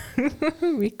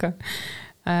 ikka.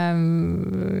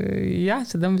 Jah,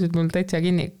 sa tõmbasid mul täitsa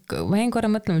kinni. Ma jäin korra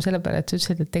mõtlema selle peale, et sa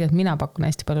ütlesid, et tegelikult mina pakun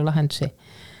hästi palju lahendusi.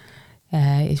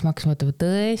 Ja siis ma hakkasin mõtlema,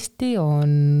 tõesti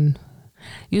on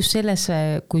just selles,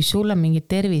 kui sul on mingi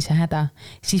tervisehäda,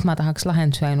 siis ma tahaks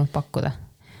lahendusi ainult pakkuda.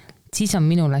 Siis on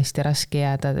minul hästi raske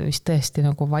jääda vist tõesti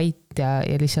nagu vait ja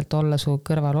lihtsalt olla su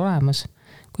kõrval olemas.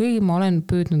 Kuigi ma olen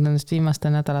püüdnud ennast viimaste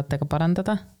nädalatega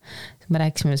parandada, me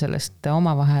rääkisime sellest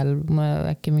omavahel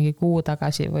äkki mingi kuu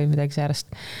tagasi või midagi säärast,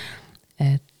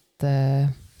 et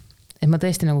ma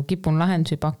tõesti nagu kipun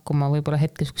lahendusi pakkuma võib-olla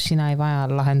hetkes, kus sina ei vaja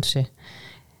lahendusi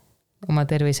oma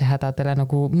tervisehädadele,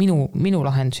 nagu minu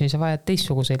lahendusi, sa vajad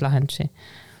teistsuguseid lahendusi.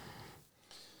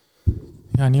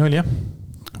 Ja nii oli jah.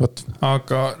 Võt.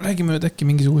 Aga räägime nüüd äkki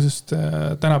mingisugusest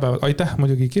tänapäeval. Aitäh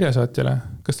muidugi kirjasaatjale.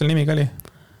 Kas teil nimi ka oli?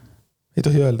 Ei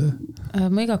tohi öelda.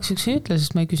 Ma igaks üks ei ütle,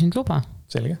 sest ma ei küsinud luba.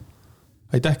 Selge.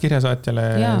 Aitäh kirjasaatjale.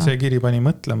 See kiri pani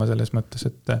mõtlema selles mõttes,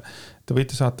 et te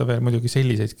võite saata veel muidugi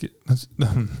selliseid,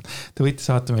 te võite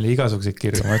saata meile igasuguseid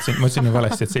kirju. Ma ütlesin ju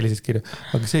valesti, et selliseid kirju.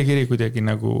 Aga see kiri kuidagi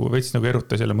nagu veits nagu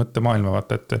erutas jälle mõttemaailma,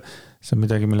 vaata, et see on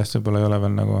midagi, millest võib-olla ei ole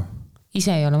veel nagu...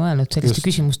 Ise ei ole mõelnud selliste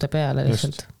küsimuste peale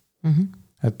lihtsalt.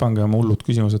 Et pange oma hullud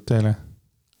küsimused teile.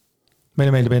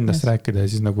 Meile meeldib endast rääkida ja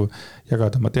siis nagu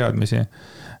jagada oma teadmisi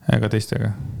ka teistega.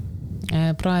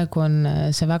 Praegu on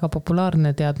see väga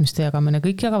populaarne teadmiste jagamine.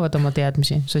 Kõik jagavad oma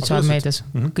teadmisi sotsiaalmeedias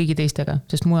kõigi teistega,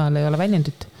 sest mujal ei ole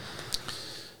väljendit.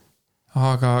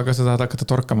 Aga sa tahad hakata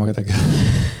torkama kedagi?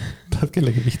 Tahad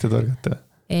kellegi pihta torgata?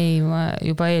 Ei, ma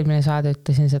juba eelmine saade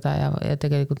ütlesin seda ja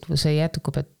tegelikult see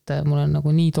jätkub, et mul on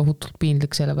nagu nii tohutult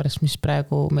piinlik selle pärast, mis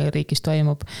praegu meil riigis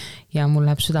toimub ja mul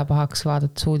läheb süda pahaks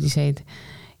vaadata uudiseid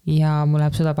ja mul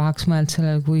läheb süda pahaks mõelda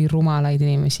sellele, kui rumalaid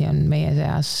inimesi on meie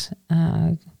seas,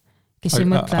 kes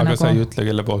ei mõtle aga nagu... sa ei ütle,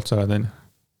 kelle poolt sa oled, on?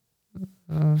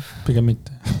 Pigem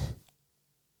mitte.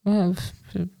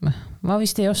 Ma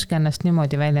vist ei oska ennast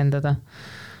niimoodi väljendada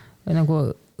või nagu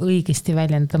õigesti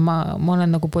väljendada. Ma olen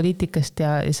nagu poliitikast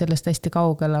ja sellest hästi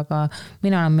kaugel, aga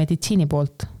mina olen meditsiini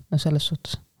poolt selles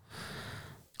suhtes.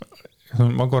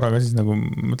 Ma korraga siis nagu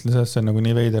mõtlen sellest, see on nagu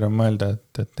nii veider on mõelda,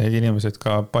 et need inimesed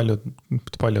ka paljud,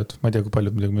 ma ei tea, kui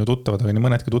paljud midagi minu tuttavad, aga nii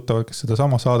mõnedki tuttavad, kes seda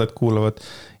sama saadet kuulavad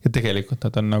ja tegelikult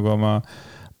nad on nagu oma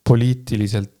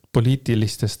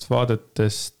poliitilistest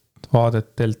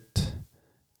vaadetelt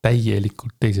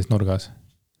täielikult teises nurgas.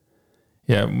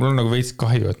 Ja mul on nagu veits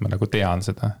kahju, et ma nagu tean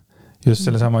seda. Just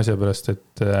selle sama asja pärast,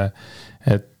 et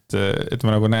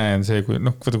ma nagu näen see, kui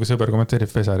sõber kommenteerib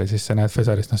Fesari, siis sa näed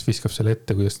Fesarist, viskab selle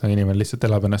ette, kuidas inimene lihtsalt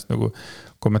elab ennast nagu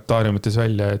kommentaariumites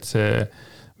välja, et see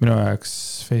minu jaoks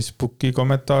Facebooki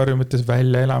kommentaariumites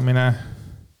välja elamine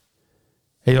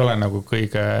ei ole nagu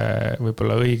kõige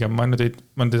võib-olla õige. Ma nüüd ei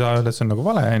saa öelda, et see on nagu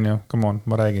vale, on ju. Come on,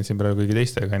 ma räägin siin praegu kõigi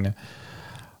teistega, on ju.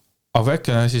 Aga äkki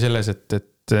on asi selles, et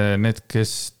need,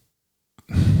 kes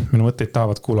minu mõtteid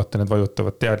tahavad kuulata, need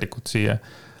vajutavad teadlikult siia.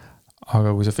 Aga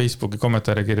kui sa Facebooki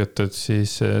kommentaare kirjutad,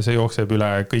 siis see jookseb üle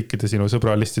kõikide sinu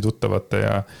sõbralisti tuttavate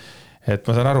ja et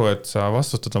ma saan aru, et sa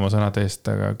vastustad oma sõnade eest,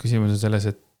 aga küsimus on selles,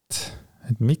 et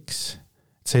miks?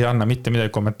 See ei anna mitte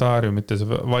midagi kommentaariumites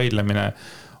vaidlemine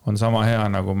on sama hea,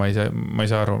 nagu ma ei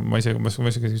saa aru, ma ei saa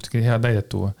hea näidet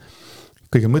tuua.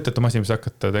 Kõige mõttetum asi, mis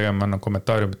hakata tegema, on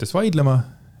kommentaariumites vaidlema,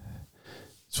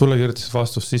 sulle kirjutas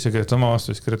vastust, siis sa kirjutad oma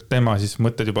vastust, kirjutad tema, siis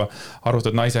mõtled juba,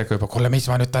 arvutad naisega juba, kuule, mis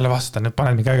ma nüüd talle vastan, nüüd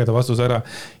paned mingi ägeda vastuse ära.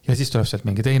 Ja siis tuleb sealt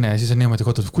mingi teine ja siis on niimoodi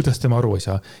kodus, kuidas tema aru ei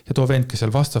saa. Ja too vend, kes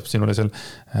seal vastab sinule seal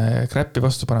kräppi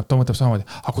vastu paneb, too mõtleb samamoodi,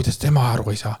 aga kuidas tema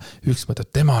aru ei saa. Üks mõtleb,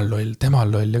 tema on loll.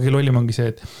 Ja kõige lollim ongi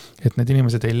see, et need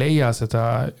inimesed ei leia seda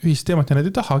ühist teemat ja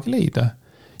need ei tahagi leida.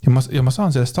 Ja ma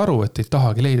saan sellest aru, et ei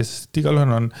tahagi leida, sest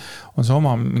igalühel on see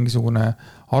oma mingisugune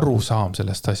arusaam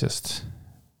sellest asjast.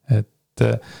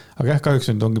 Aga jah,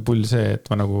 kahjuks nüüd ongi pull see, et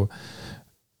ma nagu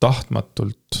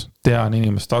tahtmatult tean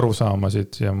inimest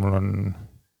arusaamasid ja mul on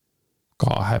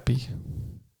ka häbi.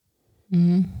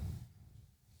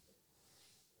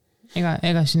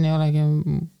 Ega siin ei olegi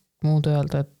muud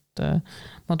öelda, et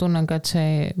ma tunnen ka,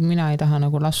 et mina ei taha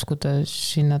nagu laskuda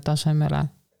sinna tasemele,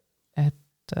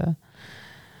 et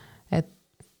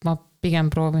ma pigem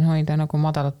proovin hoida nagu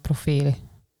madalat profiili.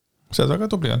 Sa oled väga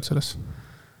tubli olnud selles.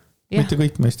 Mitte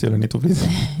kõik meist ei ole nii tublid.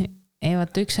 Ei,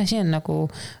 vaata, üks asi on nagu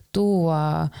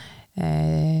tuua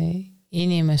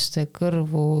inimeste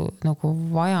kõrvu nagu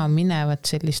vaja minevat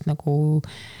sellist nagu,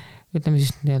 ütleme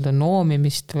siis nii-öelda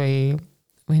noomimist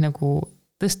või nagu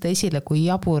tõsta esile, kui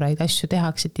jaburaid asju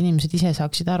tehakse, et inimesed ise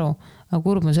saaksid aru. Aga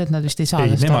kurb on see, et nad vist ei saa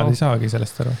sellest aru. Nemad ei saagi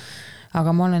sellest aru.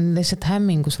 Aga ma olen lihtsalt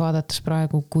hämmingus vaadates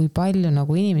praegu, kui palju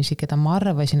nagu inimesi, keda ma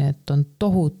arvasin, et on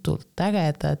tohutult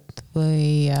ägedad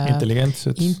või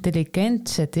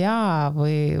intelligentsed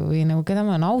või nagu keda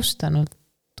ma olen austanud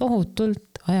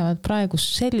tohutult, ajavad praegu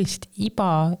sellist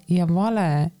iba ja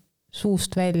vale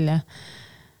suust välja.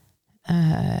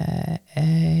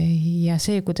 Ja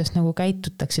see, kuidas nagu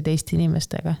käitutakse teiste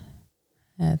inimestega.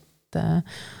 Et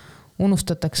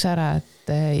unustatakse ära,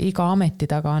 et iga ameti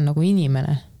taga on nagu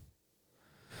inimene.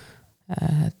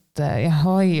 Et jah,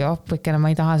 appikene, ma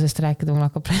ei taha sellest rääkida, mul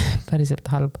hakkab päriselt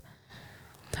halb.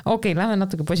 Okei, lähme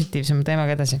natuke positiivsema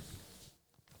teemaga edasi.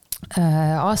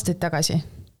 Aastaid tagasi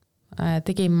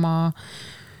tegin ma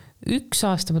 1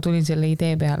 aasta, ma tulin selle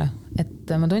idee peale,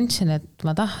 et ma tundsin, et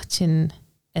ma tahtsin,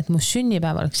 et mu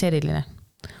sünnipäev oleks eriline,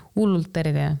 hullult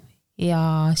eriline. Ja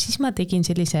siis ma tegin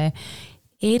sellise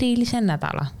erilise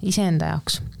nädala iseenda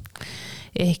jaoks.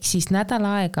 Ehk siis nädal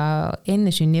aega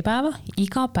enne sünnipäeva,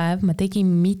 iga päev ma tegin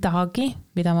midagi,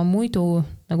 mida ma muidu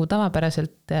nagu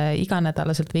tavapäraselt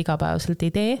iganädalaselt või igapäevaselt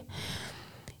ei tee.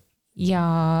 Ja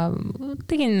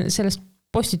tegin sellest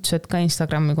postitused ka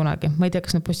Instagrami kunagi. Ma ei tea,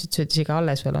 kas need postitused isegi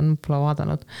alles veel on, pole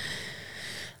vaadanud.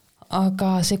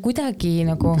 Aga see kuidagi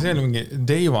nagu... See oli mingi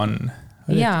day one.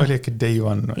 Oli äkki day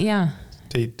one? Jaa.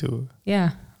 Day two? Jaa,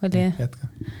 oli.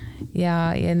 Jätka.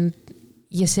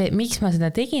 Ja see, miks ma seda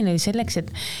tegin, oli selleks, et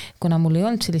kuna mul ei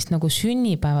olnud sellist nagu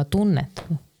sünnipäeva tunnet,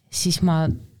 siis ma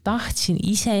tahtsin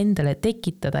ise endale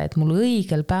tekitada, et mul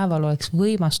õigel päeval oleks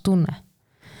võimas tunne.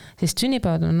 Sest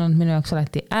sünnipäevad on olnud minu jaoks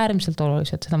alati äärmiselt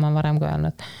olulised, seda ma varem ka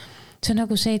öelnud. See on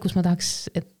nagu see, kus ma tahaks,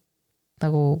 et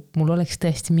nagu mul oleks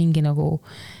tõesti mingi nagu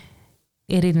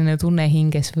eriline tunne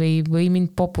hinges või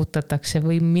mind poputatakse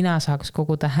või mina saaks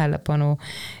kogu tähelepanu,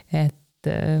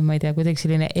 et ma ei tea, kuidagi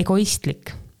selline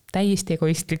täiesti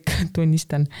egoistlik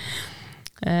tunnistan.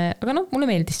 Aga mulle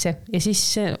meeldis see. Ja siis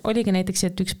oligi näiteks,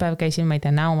 et 1 päev käisin, ma ei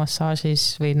tea,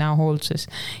 näomassaažis või näohoolduses.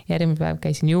 Järgmine päev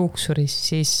käisin juuksuris,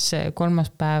 siis 3.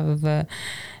 päev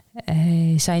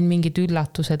sain mingid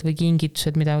üllatused või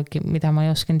kingitused, mida ma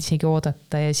ei osanud isegi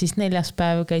oodata. Ja siis 4.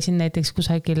 päev käisin näiteks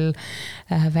kusagil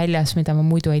väljas, mida ma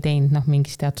muidu ei teinud,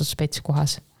 mingis teatud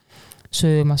spetskohas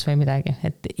söömas või midagi.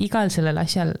 Et igal sellel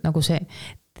asjal nagu see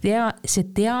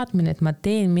teadmine, et ma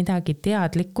teen midagi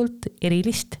teadlikult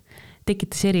erilist,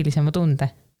 tekitas erilisema tunde.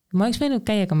 Ma oleks võinud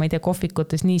käia, ma ei tea,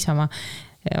 kohvikutes niisama,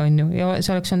 on ju, ja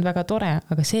see oleks olnud väga tore,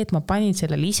 aga see, et ma panin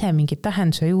sellele ise mingi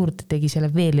tähenduse juurde, tegi selle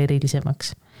veel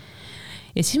erilisemaks.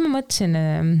 Ja siis ma mõtlesin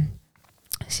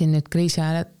siin nüüd kriisi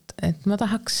ajal, et ma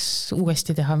tahaks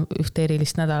uuesti teha ühte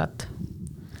erilist nädalat.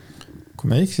 Kui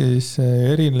me siis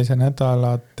erilise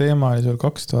nädala teema oli sul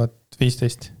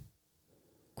 2015.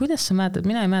 Kuidas sa mäletad?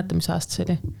 Mina ei mäleta, mis aasta see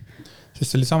oli.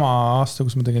 Sest see oli sama aasta,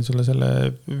 kus ma tegin sulle selle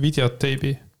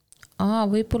videoteibi.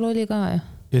 Võib-olla oli ka, jah.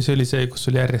 Ja see oli see, kus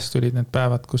sul järjest tulid need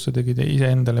päevad, kus sa tegid ise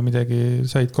endale midagi,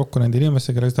 said kokku nende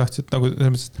inimestega, kellega tahtsid, nagu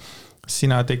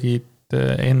sina tegid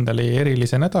endale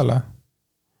erilise nädala.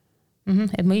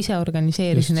 Et ma ise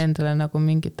organiseerisin endale nagu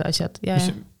mingid asjad.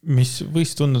 Mis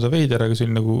võis tunduda veider, aga see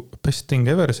oli nagu best thing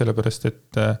ever, sellepärast,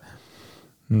 et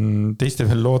teiste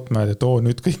veel lootma, et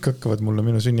nüüd kõik hakkavad mulle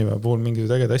minu sünnipäeva puhul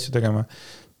mingeid ägeda asju tegema.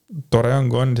 Tore on,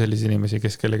 kui on sellisi inimesi,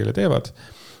 kes kellegile teevad,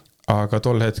 aga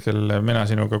tol hetkel mina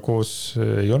sinuga koos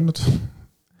ei olnud.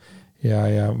 Ja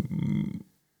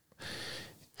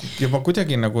ja ma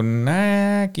kuidagi nagu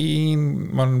nägin,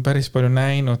 ma olen päris palju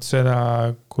näinud seda,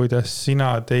 kuidas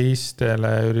sina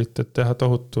teistele üritad teha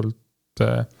tohutult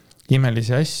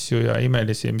imelisi asju ja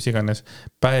imelisi, mis iganes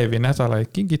päevi, nädalaid,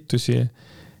 kingitusi.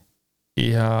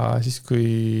 Ja siis,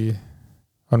 kui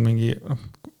on mingi,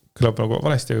 kõlab nagu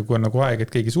valesti, aga kui on nagu aeg,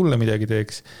 et keegi sulle midagi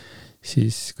teeks,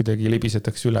 siis kuidagi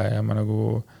libisetakse üle ja ma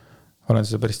nagu olen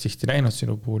seda päris tihti näinud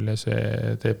sinu puhul ja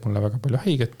see teeb mulle väga palju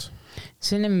haiget.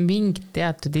 See on mingid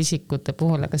teatud isikute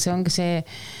puhul, aga see on ka see,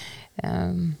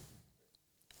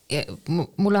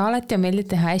 mulle alati on meeldib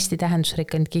teha hästi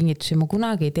tähendusrikkaid kingitusi, ma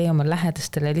kunagi ei tee oma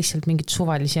lähedastele lihtsalt mingit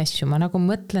suvalisi asju, ma nagu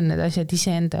mõtlen need asjad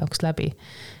ise enda jaoks läbi,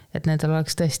 et nendel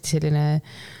oleks tõesti selline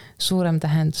suurem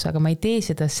tähendus, aga ma ei tee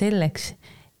seda selleks,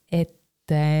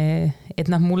 et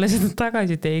nad mulle seda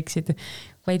tagasi teeksid,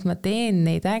 vaid ma teen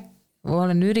neid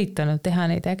olen üritanud teha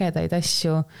neid ägedaid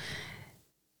asju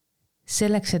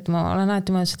selleks, et ma olen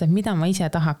alati mõelnud seda, mida ma ise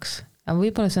tahaks. Aga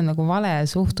võib-olla see on nagu vale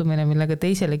suhtumine, millega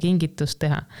teisele kingitust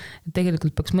teha. Et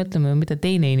tegelikult peaks mõtlema, mida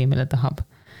teine inimene tahab.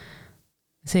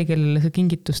 See, kellele see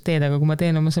kingitust teed, aga kui ma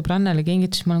teen oma sõbrannale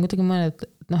kingitus, ma olen kuidagi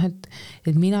mõelnud,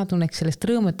 et mina tunneks sellest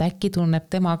rõõmu, et äkki tunneb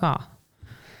tema ka.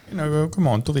 Aga kui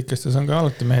ma olen tuvikestes, on ka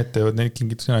alati mehed teevad neid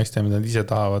kingitusi naiste, mida nad ise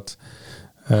tahavad.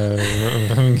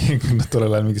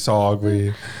 Tollel ajal mingi saag või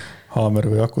haamer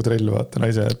või akutrell, vaata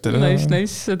naise.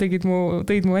 Nice, sa tõid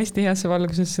mu hästi heasse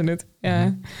valgusesse nüüd.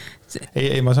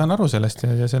 Ei, ma saan aru sellest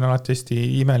ja see on alati hästi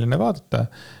imeline vaadata,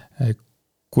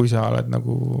 kui sa oled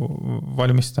nagu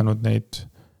valmistanud neid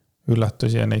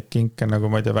üllatusi ja neid kinke nagu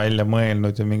ma ei tea välja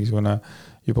mõelnud ja mingisugune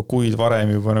juba kuid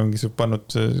varem juba mingisugune pannud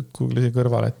kuulisi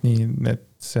kõrvale, et nii, et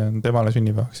see on temale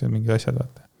sünnipäevaks ja mingid asjad,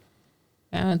 vaata.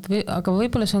 Ja, aga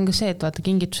võib-olla see on ka see, et vaata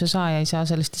kingituse saaja ei saa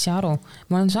sellest ise aru.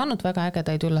 Ma olen saanud väga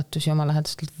ägedaid üllatusi oma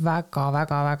lähedastelt,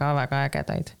 väga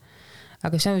ägedaid.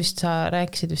 Aga see vist sa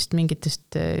rääkisid vist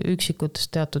mingitest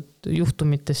üksikutest teatud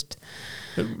juhtumitest,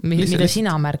 mida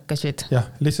sina märkasid.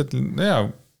 Jah, lihtsalt,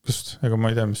 just, ega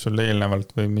ma ei tea, mis sul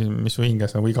eelnevalt või mis su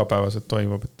hinges nagu igapäevaselt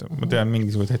toimub, et ma tean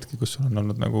mingisugused hetki, kus sul on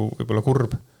olnud nagu võib-olla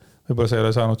kurb, võib-olla sa ei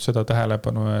ole saanud seda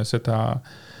tähelepanu ja seda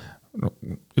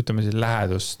ütleme siis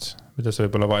lähedust, mida sa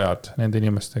võib-olla vajad nende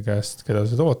inimeste käest, keda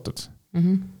sa ootad.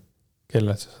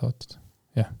 Kelle sa ootad.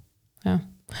 Jah.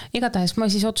 Igatahes ma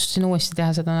siis otsustasin uuesti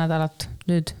teha seda nädalat.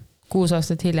 Nüüd 6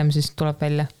 aastat hiljem siis tuleb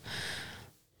välja.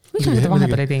 Miks ma seda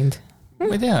vahepeal ei teinud?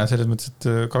 Ma ei tea, selles mõttes, et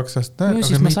 2 aastat. Ju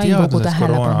siis ma sain kogu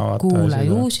tähelepanu. Kuule,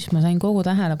 ju siis ma sain kogu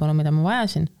tähelepanu, mida ma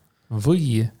vajasin. Või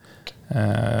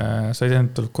sa ei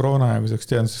teadnud tuleb koroona ja kui sa oleks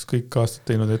teadnud, siis kõik aastad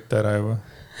teinud ette ära juba.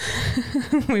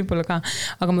 Võib-olla ka,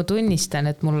 aga ma tunnistan,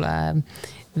 et mul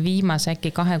viimase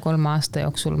äkki 2-3 aasta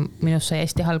jooksul minust sai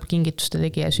hästi halb kingituste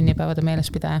tegija sünnipäevade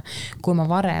meelespidaja. Kui ma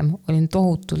varem olin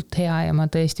tohutult hea ja ma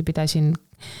tõesti pidasin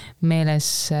meeles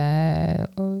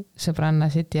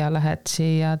sõbrannasid ja lähedasi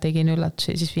ja tegin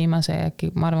üllatusi, siis viimase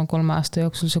äkki, ma arvan, 3 aasta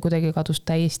jooksul see kuidagi kadus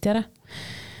täiesti ära.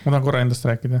 Ma tahan korra endast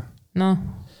rääkida. No.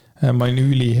 Ma olin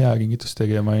üli hea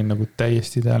kingitustegija, ma olin nagu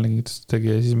täiesti ideaalne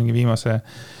kingitustegija ja siis mingi viimase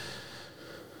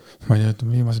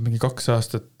mingi 2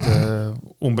 aastat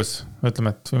umbes,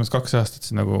 ütleme, et viimase 2 aastat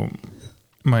siis nagu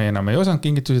ma enam ei osanud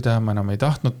kingitusi teha, ma enam ei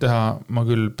tahtnud teha, ma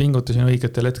küll pingutasin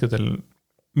õigetel hetkedel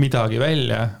midagi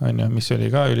välja, on ju, mis oli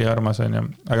ka üliarmas, on ju,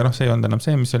 aga see ei olnud enam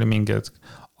see, mis oli mingi hetk.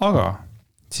 Aga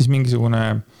siis mingisugune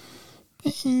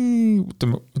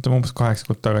ütleme umbes 8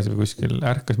 kuud tagasi või kuskil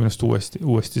ärkas minust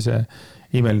uuesti see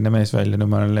imeline mees välja, nüüd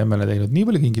ma olen lemmele teinud nii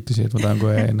palju kingitusi, et ma tahan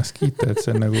kohe ennast kiita, et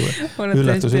see on nagu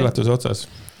üllatuse otsas.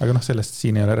 Aga sellest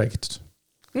siin ei ole räägitud.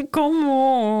 Come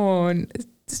on!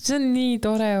 See on nii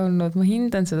tore olnud, ma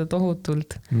hindan seda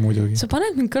tohutult. Muidugi. Sa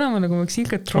paned mind kõlama nagu ma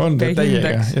ilgelt troppe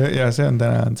hindaks. Ja see on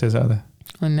täna see saade.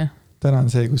 On jah? Täna on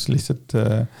see, kus lihtsalt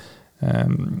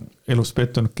elus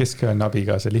pettunud keskealine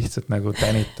abigaase lihtsalt nagu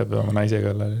tänitab oma naise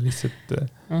kallal lihtsalt.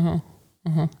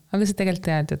 Aga sa tegelikult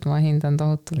tead, et ma hindan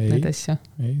tohutult neid asju.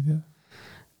 Ei tea.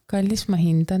 Kallis, ma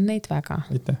hindan neid väga.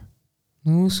 Aitäh.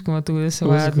 Uskumatu, kuidas sa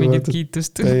vajad mingit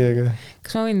kiitust. Täiega.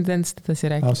 Kas ma võin endast edasi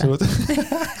rääkida?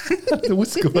 Absoluutselt.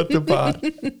 Uskumatu paar.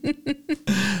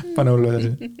 Pane hullu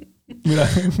edasi.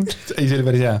 Ei, see oli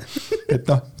päris hea. Et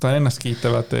tahan ennast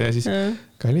kiita, vaata, ja siis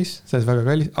kallis, sa oled väga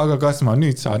kallis, aga kas ma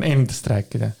nüüd saan endast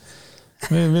rääkida?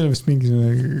 Meil on vist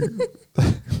mingisugune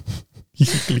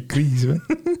isiklik kriis või?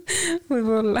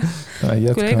 Võib-olla.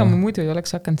 Kui ega ma muidu ei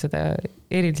oleks hakanud seda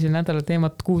erilise nädala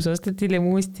teemat 6 aastat hiljem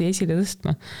uuesti esile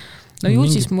tõstma. No ju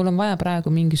siis mul on vaja praegu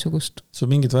mingisugust. Sul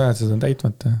mingid vajadused on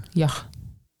täitmata? Jah.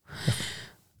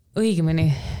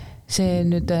 Õigemini, see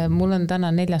nüüd, mul on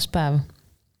täna 4. päev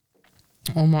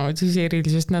oma siis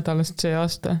erilisest nädalast see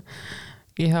aasta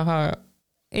ja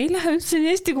ei lähe üldse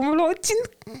nii hästi, kui ma lootsin.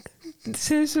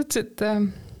 selles suhtes, et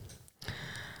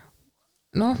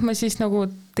noh, ma siis nagu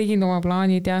tegin oma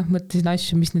plaanid ja mõtlesin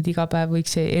asju, mis nüüd iga päev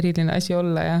võiks see eriline asi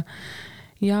olla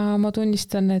ja ma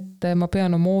tunnistan, et ma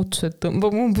pean oma ootused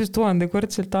tõmbama umbes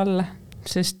 1000-kordselt alla,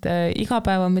 sest iga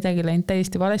päev on midagi läinud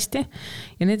täiesti valesti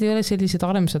ja need ei ole sellised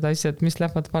armsad asjad, mis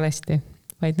lähevad valesti,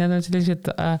 vaid need on sellised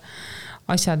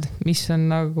asjad, mis on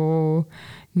nagu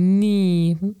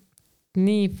nii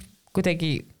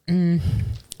kuidagi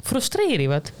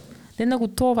frustreerivad. Need nagu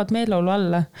toovad meeleolu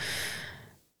alla.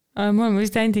 Ma olen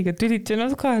vist Andiga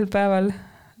tülitanud 2 päeval.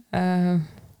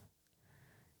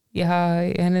 Ja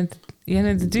need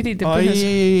tülide põhjas...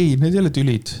 Ei, need ei ole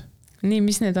tülid. Nii,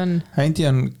 mis need on? Andi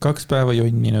on 2 päeva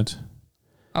jonninud.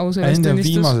 Andi on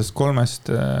viimasest 3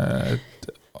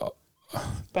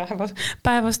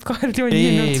 päevast 2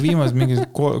 jonninud. Ei, viimasest mingis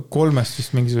 3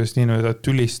 vist mingisugust nii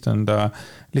tülist on ta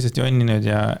lihtsalt jonninud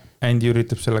ja Andi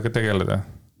üritab sellega tegeleda.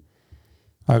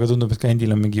 Aga tundub, et ka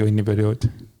Andil on mingi jonniperiood.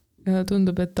 Ja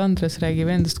tundub, et Andres räägib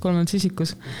endast 3.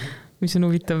 isikus, mis on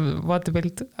huvitav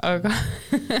vaatepilt, aga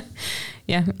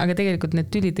jah, aga tegelikult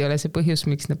need tülid ei ole see põhjus,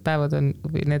 miks need päevad on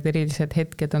või need erilised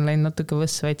hetked on läinud natuke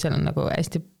võssa, vaid seal on nagu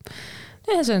hästi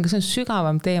see on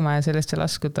sügavam teema ja sellest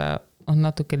laskuda on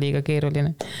natuke liiga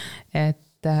keeruline.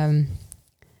 Et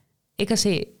ega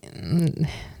see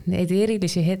need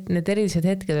erilised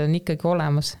hetked on ikkagi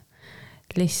olemas.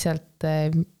 Lihtsalt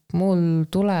mul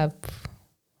tuleb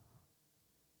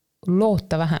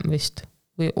loota vähem vist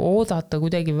või oodata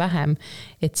kuidagi vähem,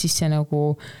 et siis see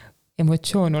nagu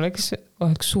emotsioon oleks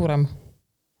suurem.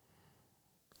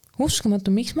 Uskumatu,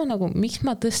 miks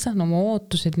ma tõstan oma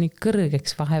ootused nii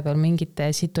kõrgeks vahepeal mingite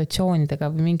situatsioonidega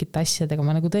või mingite asjadega.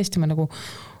 Ma nagu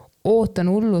ootan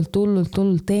hullult,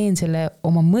 teen selle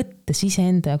oma mõttes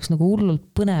iseenda jaoks nagu hullult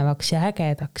põnevaks ja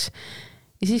ägedaks.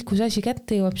 Ja siis, kui see asi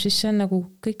kätte jõuab, siis see on nagu,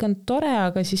 kõik on tore,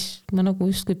 aga siis ma nagu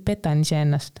justkui petan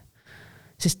iseennast.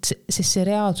 Sest see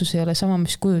reaalsus ei ole sama,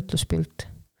 mis kujutluspilt.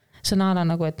 See on ala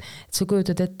nagu, et sa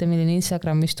kujutad ette, milline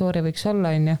Instagrami story võiks olla,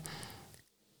 ja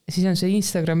siis on see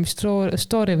Instagrami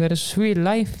story versus real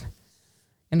life.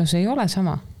 Ja no see ei ole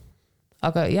sama.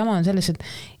 Aga jama on selles, et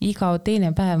iga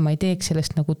teine päev ma ei teeks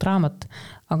sellest nagu draamat,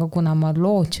 aga kuna ma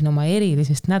lootsin oma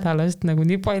erilisest nädalast nagu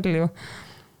nii palju,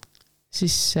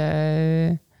 siis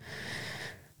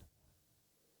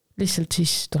lihtsalt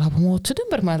siis tuleb oma ootused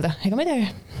ümber mõelda, ega midagi.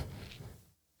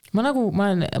 Ma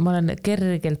olen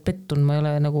kergelt pettun, ma ei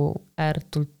ole nagu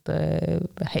ääretult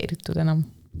häiritud enam.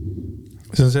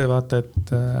 See on see, vaata,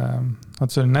 et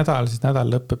see oli nädal, siis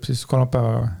nädal lõpeb siis 3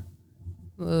 päevaga või?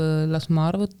 Las ma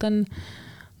arvutan.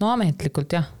 No ametlikult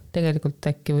jah, tegelikult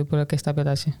äkki võib-olla kestab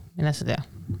edasi. Mine sa tea.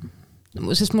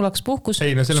 Sest mul oleks puhkus.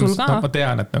 Ei, no selles mõttes, ma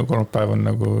tean, et nagu 3 päev on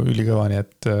nagu ülikõva, nii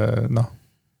et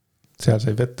seal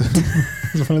sai pettu.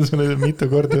 Ma olen sulle mitu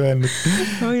korda öelnud.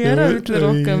 Oi, ära ütle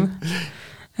rohkem.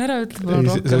 Ära ütle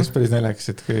rohkem. See oleks päris naljakas,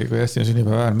 et kui hästi on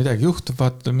sünnipäeva ajal midagi juhtub,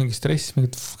 vaata mingi stress,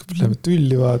 läheme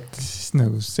tülli vaata, siis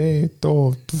nagu see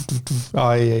toob.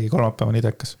 Ei, 3 päev on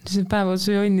idekas. See päev on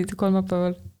su jonnid 3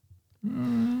 päeval?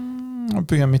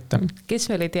 Püüan mitte. Kes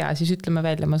veel ei tea, siis ütleme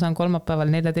välja, ma saan 3 päeval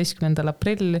 14.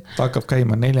 aprill. Ta hakkab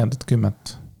käima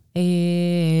 4.10.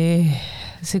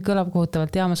 See kõlab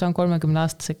kohutavalt, ma saan 30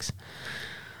 aastaseks.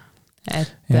 Et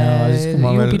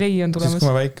jubilei on tulemas. Siis kui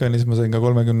ma väike olin, siis ma sain ka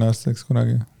 30 aastaseks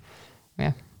kunagi.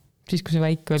 Jah, siis kui see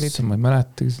väike olid. Siis ma ei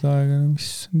mäletagi seda aega, mis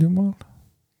on jumal.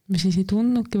 Mis siis ei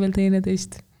tundnudki veel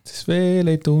teineteist? Siis veel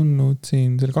ei tundnud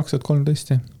siin, see oli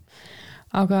 2013.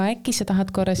 Aga äkki sa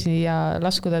tahad korra siia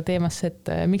laskuda teemasse, et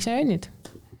miks sa jonnid?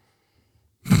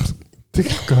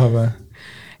 Tegelikult ka või?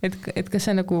 Et kas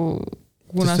see nagu,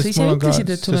 kuna sa ise ütlesid,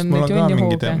 et sul on need jonni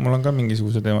hooge? Mul on ka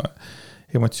mingisugused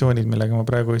emotsioonid, millega ma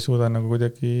praegu ei suuda nagu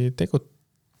kuidagi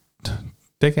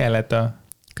tegeleda.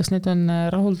 Kas need on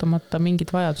rahuldamata mingid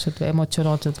vajadused või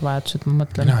emotsionaalsed vajadused, ma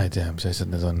mõtlen? Mina ei tea, mis asjad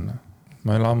need on. Ma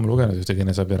ei ole ammu lugenud ühtegi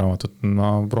eneseabi raamatut. Ma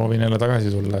proovin jälle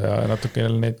tagasi tulla ja natuke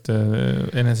jälle neid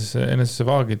enesesse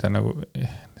vaagida nagu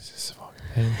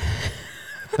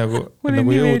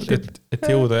et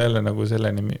jõuda jälle nagu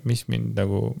selleni, mis mind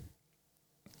nagu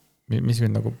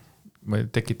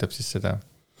tekitab siis seda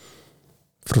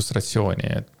frustratsiooni,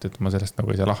 et ma sellest nagu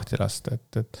ei saa lahti lasta,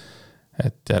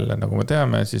 et jälle nagu me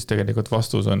teame, siis tegelikult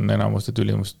vastus on enamuste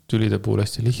tülide puhul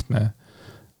hästi lihtne.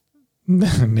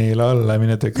 Neile alla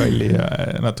mine tee kalli ja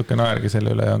natuke naerge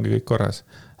selle üle ja ongi kõik korras.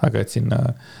 Aga et sinna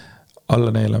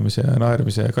alla neelamise ja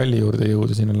naermise ja kalli juurde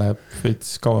jõuda, sinna läheb veits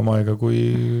kauem aega, kui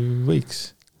võiks.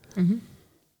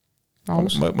 Ma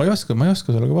ei oska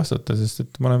sulle ka vastata, sest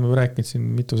et ma olen rääkinud siin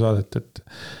mitu saadet,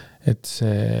 et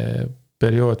see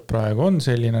periood praegu on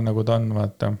selline, nagu ta on,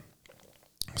 vaata.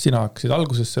 sina hakkasid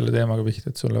alguses selle teemaga pihta,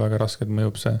 et sulle väga raskelt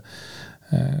mõjub see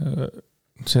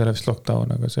ei ole vist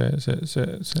lockdown, aga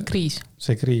see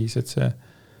kriis, et see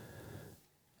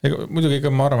muidugi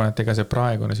ega ma arvan, et ega see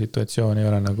praegune situatsioon ei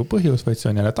ole nagu põhjus, vaid see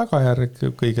on jälle tagajärg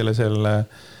kõigele selle,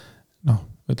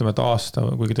 ütleme, et aasta,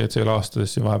 kuigi tegelikult see ei ole aastades,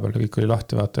 siin vahepeal kõik oli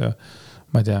lahti, vaata ja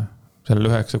ma ei tea, selle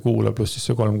 9 kuule pluss siis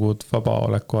see 3 kuud vaba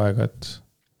oleku aega, et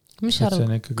mis sa arvad,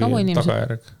 kaua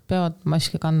inimesed peavad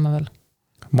maski kandma veel?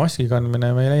 Maski kandmine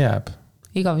meile jääb.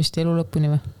 Igavesti elu lõpuni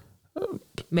või?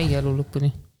 Meie elu lõpuni?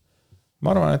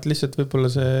 Ma arvan, et lihtsalt võib-olla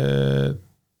see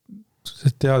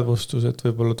teadvustus, et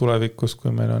võib-olla tulevikus,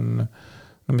 kui meil on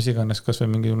mis iganes, kas või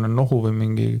mingi nohu või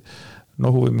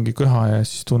mingi köha ja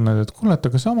siis tunned, et kuule,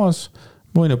 aga samas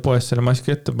ma võin ju poes selle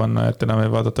maski ette panna, et enam ei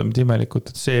vaadata mind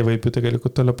imelikult, et see võib ju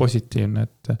tegelikult olla positiivne,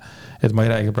 et ma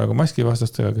ei räägi praegu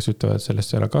maskivastastega, kes ütlevad, et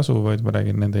sellest ei ole kasu, vaid ma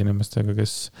räägin nende inimestega,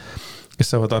 kes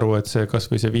saavad aru, et see kas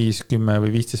või see 5, 10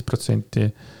 või 15%,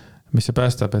 mis see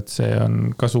päästab, et see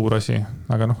on ka suur asi,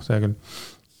 aga see küll.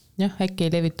 Jah, äkki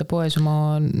ei levita poes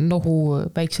oma nohu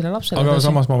väiksele lapsele. Aga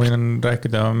samas ma võin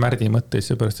rääkida Märdi mõtteid,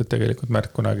 seepärast, et tegelikult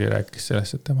Märt kunagi rääkis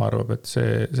sellest, et tema arvab, et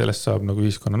sellest saab nagu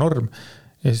ühiskonna norm.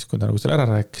 Ja siis, kui ta nagu selle ära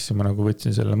rääkis, ma nagu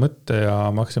võtsin selle mõtte ja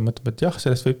ma hakkasin mõtlema, et jah,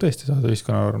 sellest võib tõesti saada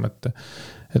ühiskonna norm, et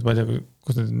ma ei tea,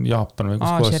 kus need Jaapan või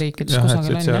kus Aasia riikides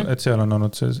kusagil on, et seal on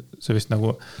olnud see vist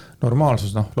nagu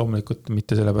normaalsus, loomulikult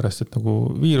mitte sellepärast, et nagu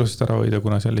viirusest ära hoida,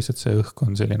 kuna seal lihtsalt see õhk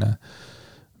on selline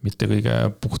mitte kõige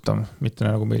puhtam, mitte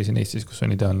nagu meil siin Eestis, kus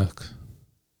on ideaalne õhk.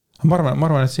 Ma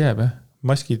arvan, et see jääb, jah.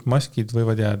 Maskid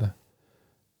võivad jääda.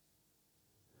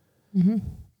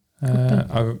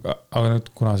 Aga nüüd,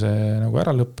 kuna see nagu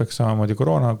ära lõppeks samamoodi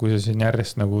koroona, kui see siin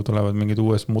järjest nagu tulevad mingid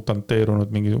uues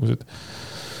mutanteerunud mingisugused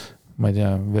ma ei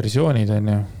tea, versioonid on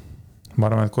ju. Ma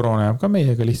arvan, et koroona jääb ka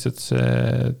meiega, lihtsalt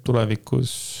see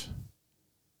tulevikus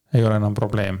ei ole enam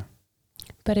probleem.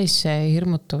 Päris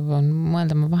hirmutav on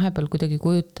mõelda, ma vahepeal kuidagi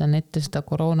kujutan ette seda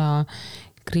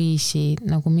koroonakriisi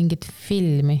nagu mingit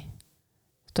filmi.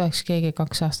 Toeks keegi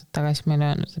 2 aastat tagasi meil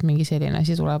öelnud, et mingi selline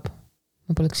asi tuleb.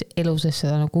 Ma poleks eluses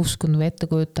seda nagu uskunud või ette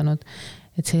kujutanud,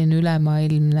 et selline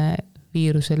ülemaailmne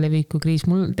viiruse leviku kriis.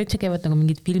 Mul täitsa käivad nagu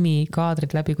mingid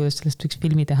filmikaadrid läbi, kuidas sellest võiks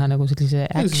filmi teha nagu sellise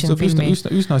action filmi.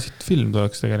 Üsna siit film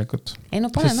tuleks tegelikult.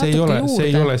 See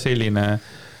ei ole selline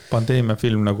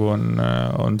pandeemiafilm nagu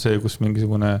on see, kus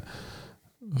mingisugune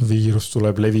viirus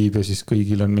tuleb, levib ja siis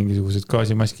kõigil on mingisugused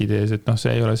gaasimaskid ees, et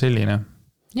see ei ole selline.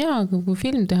 Jaa, aga kui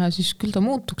film teha, siis küll ta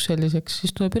muutuks selliseks,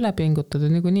 siis tuleb üle pingutada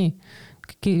nagu nii.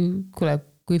 Kuule,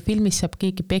 kui filmis saab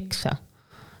keegi peksa,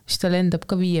 siis ta lendab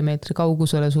ka 5 meetri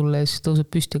kaugusele sulle ja siis tõuseb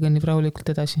püsti ja kõnnib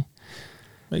rahulikult edasi.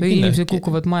 Või inimesed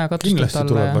kukuvad maja katustelt alla.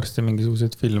 Kindlasti tuleb varsti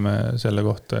mingisuguseid filme selle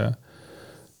kohta ja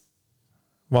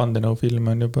vandenõufilme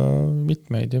on juba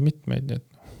mitmeid.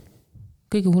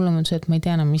 Kõige hullem on see, et ma ei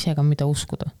tea enam ise ka mida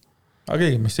uskuda. Aga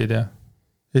keegi mis ei tea.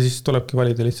 Ja siis tulebki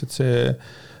valida lihtsalt see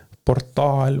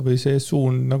portaal või see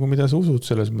suund, nagu mida sa usud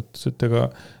selles mõttes, et ega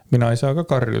mina ei saa ka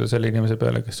karjuda selle inimese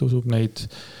peale, kes usub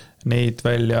neid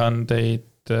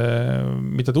väljaandeid,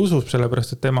 mida ta usub,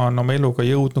 sellepärast, et tema on oma eluga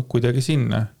jõudnud kuidagi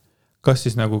sinna. Kas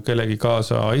siis nagu kellegi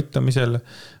kaasa aitamisel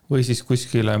või siis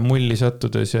kuskile mulli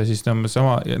sattudes ja siis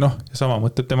sama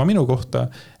mõtleb tema minu kohta,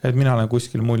 et mina olen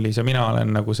kuskil mullis ja mina olen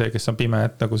nagu see, kes on pime,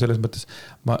 et nagu selles mõttes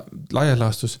laias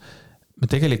laastus me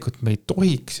tegelikult me ei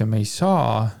tohiks ja me ei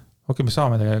saa, me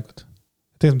saame tegelikult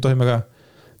me tohime ka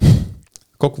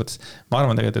kokkuvõttes. Ma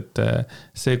arvan tegelikult, et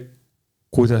see,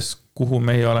 kuhu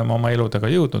meie oleme oma eludega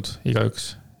jõudnud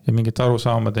igaüks ja mingit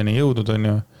arusaamadeni jõudnud on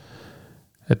ju,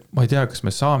 et ma ei tea, kas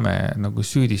me saame nagu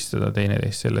süüdistada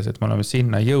teineteist selles, et me oleme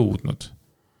sinna jõudnud.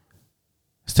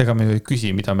 Sest ega me ei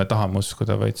küsi, mida me tahame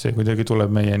uskuda, vaid see kuidagi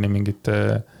tuleb meieni mingite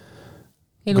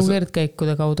elu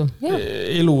veerdkäikude kaudu.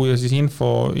 Elu ja siis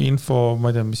info,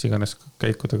 ma ei tea, mis iganes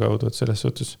käikude kaudu, et selles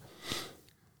suhtes.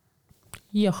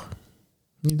 Jah.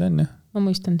 Nii ta on, jah. Ma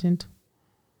mõistan sind.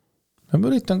 Ma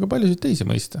üritan ka paljusid teisi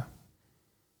mõista.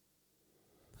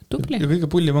 Tubli. Ja kõige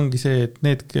pullim ongi see, et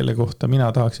need, kelle kohta mina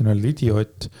tahaksin öelda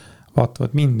idioot,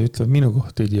 vaatavad mind ja ütlevad minu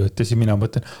kohta idioot ja siis mina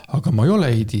mõtlen, aga ma ei ole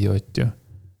idioot ju.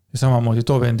 Ja samamoodi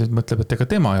too vend mõtleb, et ega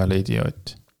tema ei ole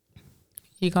idioot.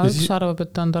 Igaüks arvab,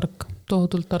 et ta on tark,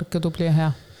 tohutult tark ja tubli ja hea.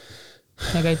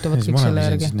 Ja käituvad kõik selle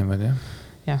järgi. Niimoodi,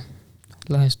 jah,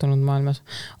 lõhestunud maailmas.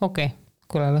 Okei,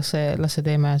 kuule, las see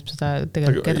teeme, seda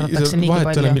tegelikult kerratakse nii palju.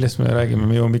 Vahet ole, millest me räägime,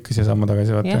 me jõuame ikka siia samma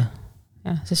tagasi vaata.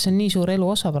 Jah, sest see on nii suur elu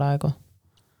osa praegu.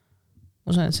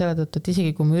 Usun, et selle tõttu, et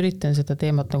isegi kui ma üritan seda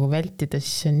teemat nagu vältida,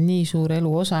 siis see on nii suur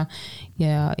elu osa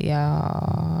ja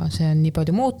see on nii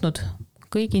palju muutnud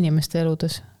kõigi inimeste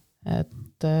eludes,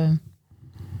 et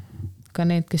ka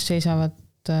need, kes seisavad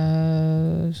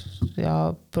ja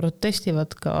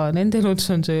protestivad ka, nende elus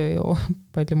on see ju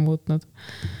palju muutnud.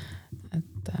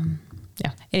 Et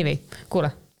jah, anyway,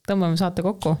 kuule, tõmbame saate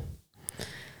kokku.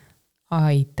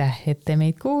 Aitäh, et te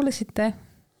meid kuulasite.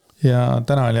 Ja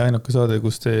täna oli ainuke saade,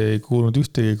 kus te ei kuulnud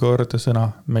ühtegi korda sõna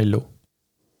mellu.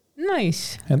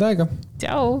 Nice. Head aega.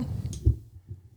 Tšau.